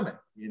water swimming,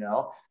 you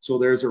know? So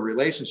there's a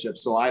relationship.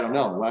 So I don't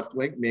know, left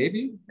wing,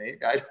 maybe,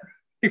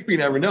 we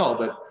never know,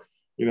 but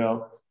you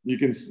know, you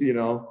can, you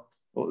know,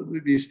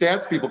 these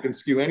stats people can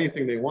skew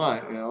anything they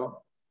want, you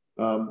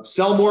know?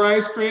 Sell more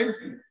ice cream,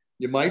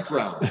 you might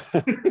drown.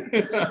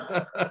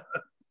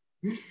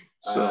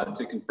 So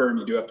to confirm,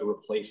 you do have to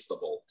replace the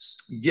bolts.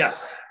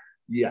 Yes,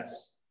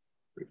 yes,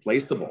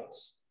 replace the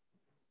bolts.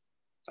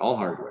 All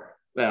hardware.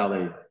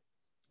 Well,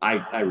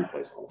 I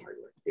replace all the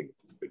hardware. Big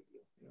deal.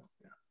 You know,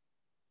 yeah.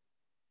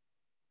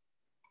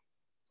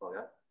 That's all I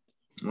got.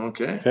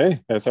 Okay.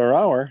 Okay, that's our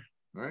hour.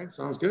 All right,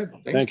 sounds good.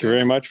 Thanks, Thank you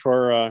very much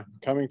for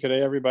coming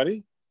today,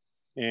 everybody.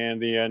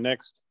 And the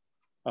next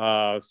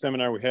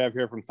seminar we have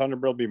here from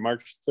Thunderbird will be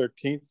March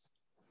 13th,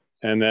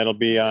 and that'll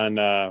be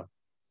on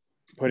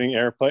putting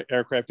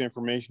aircraft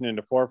information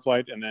into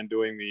ForeFlight and then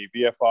doing the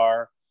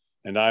VFR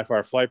and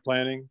IFR flight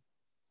planning.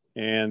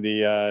 And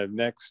the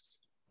next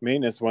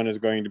maintenance one is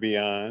going to be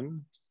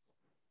on.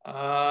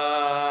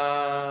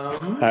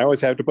 I always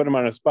have to put them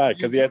on a spot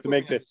because you have to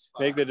make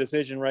the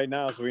decision right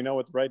now so we know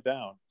what to write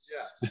down.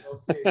 Yes.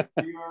 Okay.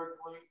 We are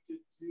going to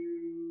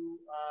do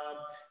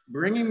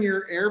bringing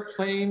your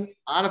airplane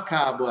out of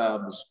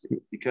cobwebs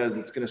because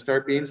it's going to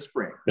start being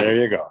spring. There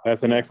you go.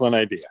 That's an excellent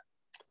idea.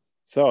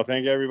 So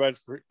thank you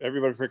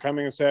everybody for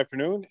coming this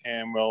afternoon,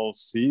 and we'll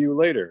see you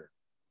later.